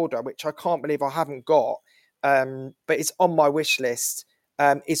got to order, which I can't believe I haven't got, but it's on my wish list,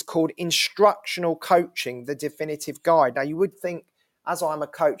 is called Instructional Coaching, The Definitive Guide. Now, you would think, as I'm a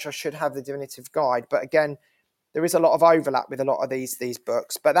coach, I should have the definitive guide. But again, there is a lot of overlap with a lot of these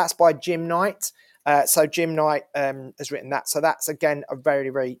books. But that's by Jim Knight. So Jim Knight has written that. So that's, again, a very,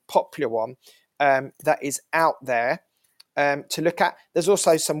 very popular one that is out there to look at. There's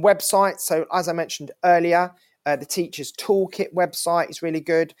also some websites. So as I mentioned earlier, the Teachers Toolkit website is really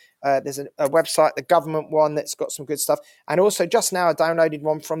good. There's a website, the government one, that's got some good stuff. And also just now I downloaded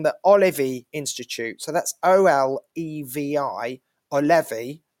one from the Olevi Institute. So that's Olevi,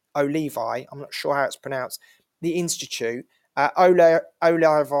 Olevi. I'm not sure how it's pronounced. The Institute,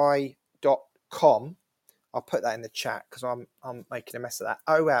 olevi.com. I'll put that in the chat because I'm making a mess of that.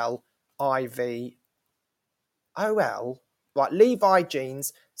 Olevi. Right, Levi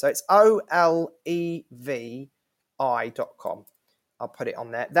Jeans. So it's olevi.com. I'll put it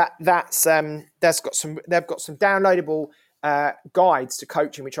on there. They've got some downloadable guides to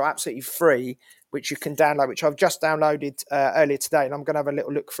coaching, which are absolutely free, which you can download, which I've just downloaded earlier today, and I'm going to have a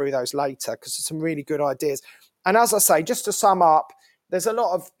little look through those later because there's some really good ideas. And as I say, just to sum up, there's a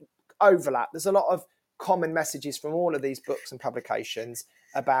lot of overlap. There's a lot of common messages from all of these books and publications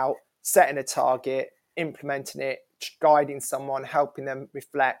about setting a target, implementing it, guiding someone, helping them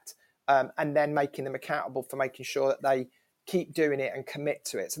reflect, and then making them accountable for making sure that they keep doing it and commit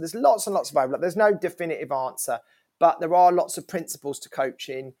to it. So there's lots and lots of overlap. There's no definitive answer, but there are lots of principles to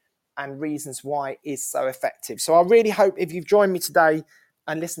coaching and reasons why it is so effective. So I really hope if you've joined me today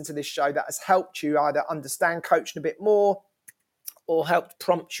and listened to this show that has helped you either understand coaching a bit more or helped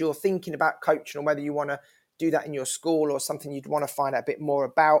prompt your thinking about coaching, or whether you want to do that in your school or something you'd want to find out a bit more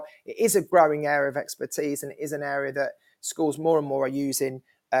about. It is a growing area of expertise, and it is an area that schools more and more are using.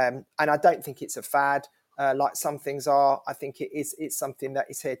 And I don't think it's a fad like some things are. I think it's something that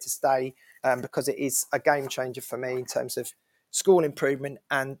is here to stay, because it is a game changer for me in terms of school improvement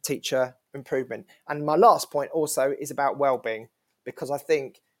and teacher improvement. And my last point also is about well-being, because I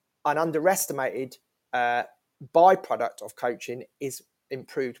think an underestimated byproduct of coaching is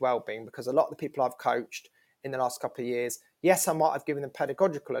improved well-being, because a lot of the people I've coached in the last couple of years, yes, I might have given them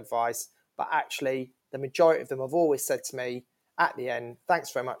pedagogical advice, but actually the majority of them have always said to me at the end,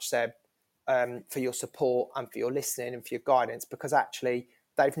 thanks very much, Seb, for your support and for your listening and for your guidance, because actually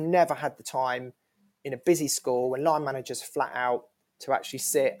they've never had the time in a busy school when line managers are flat out to actually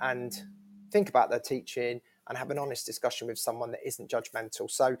sit and think about their teaching and have an honest discussion with someone that isn't judgmental.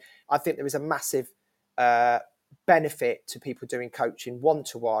 So I think there is a massive benefit to people doing coaching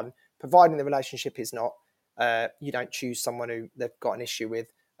one-to-one, providing the relationship is not, you don't choose someone who they've got an issue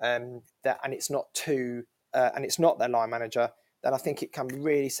with, and it's not their line manager. Then I think it can be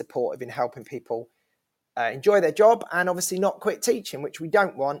really supportive in helping people enjoy their job and obviously not quit teaching, which we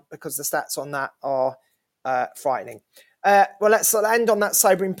don't want, because the stats on that are frightening. Well, let's end on that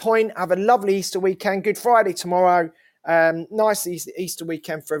sobering point. Have a lovely Easter weekend. Good Friday tomorrow. Nice Easter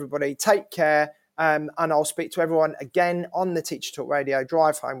weekend for everybody. Take care. And I'll speak to everyone again on the Teacher Talk Radio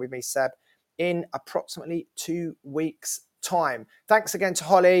Drive Home with me, Seb, in approximately 2 weeks' time. Thanks again to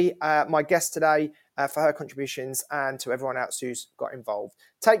Holly, my guest today, for her contributions, and to everyone else who's got involved.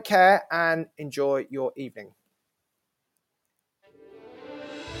 Take care and enjoy your evening.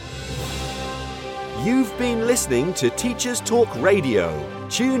 You've been listening to Teachers Talk Radio.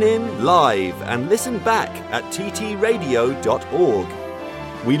 Tune in live and listen back at ttradio.org.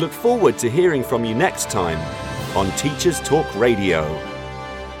 We look forward to hearing from you next time on Teachers Talk Radio.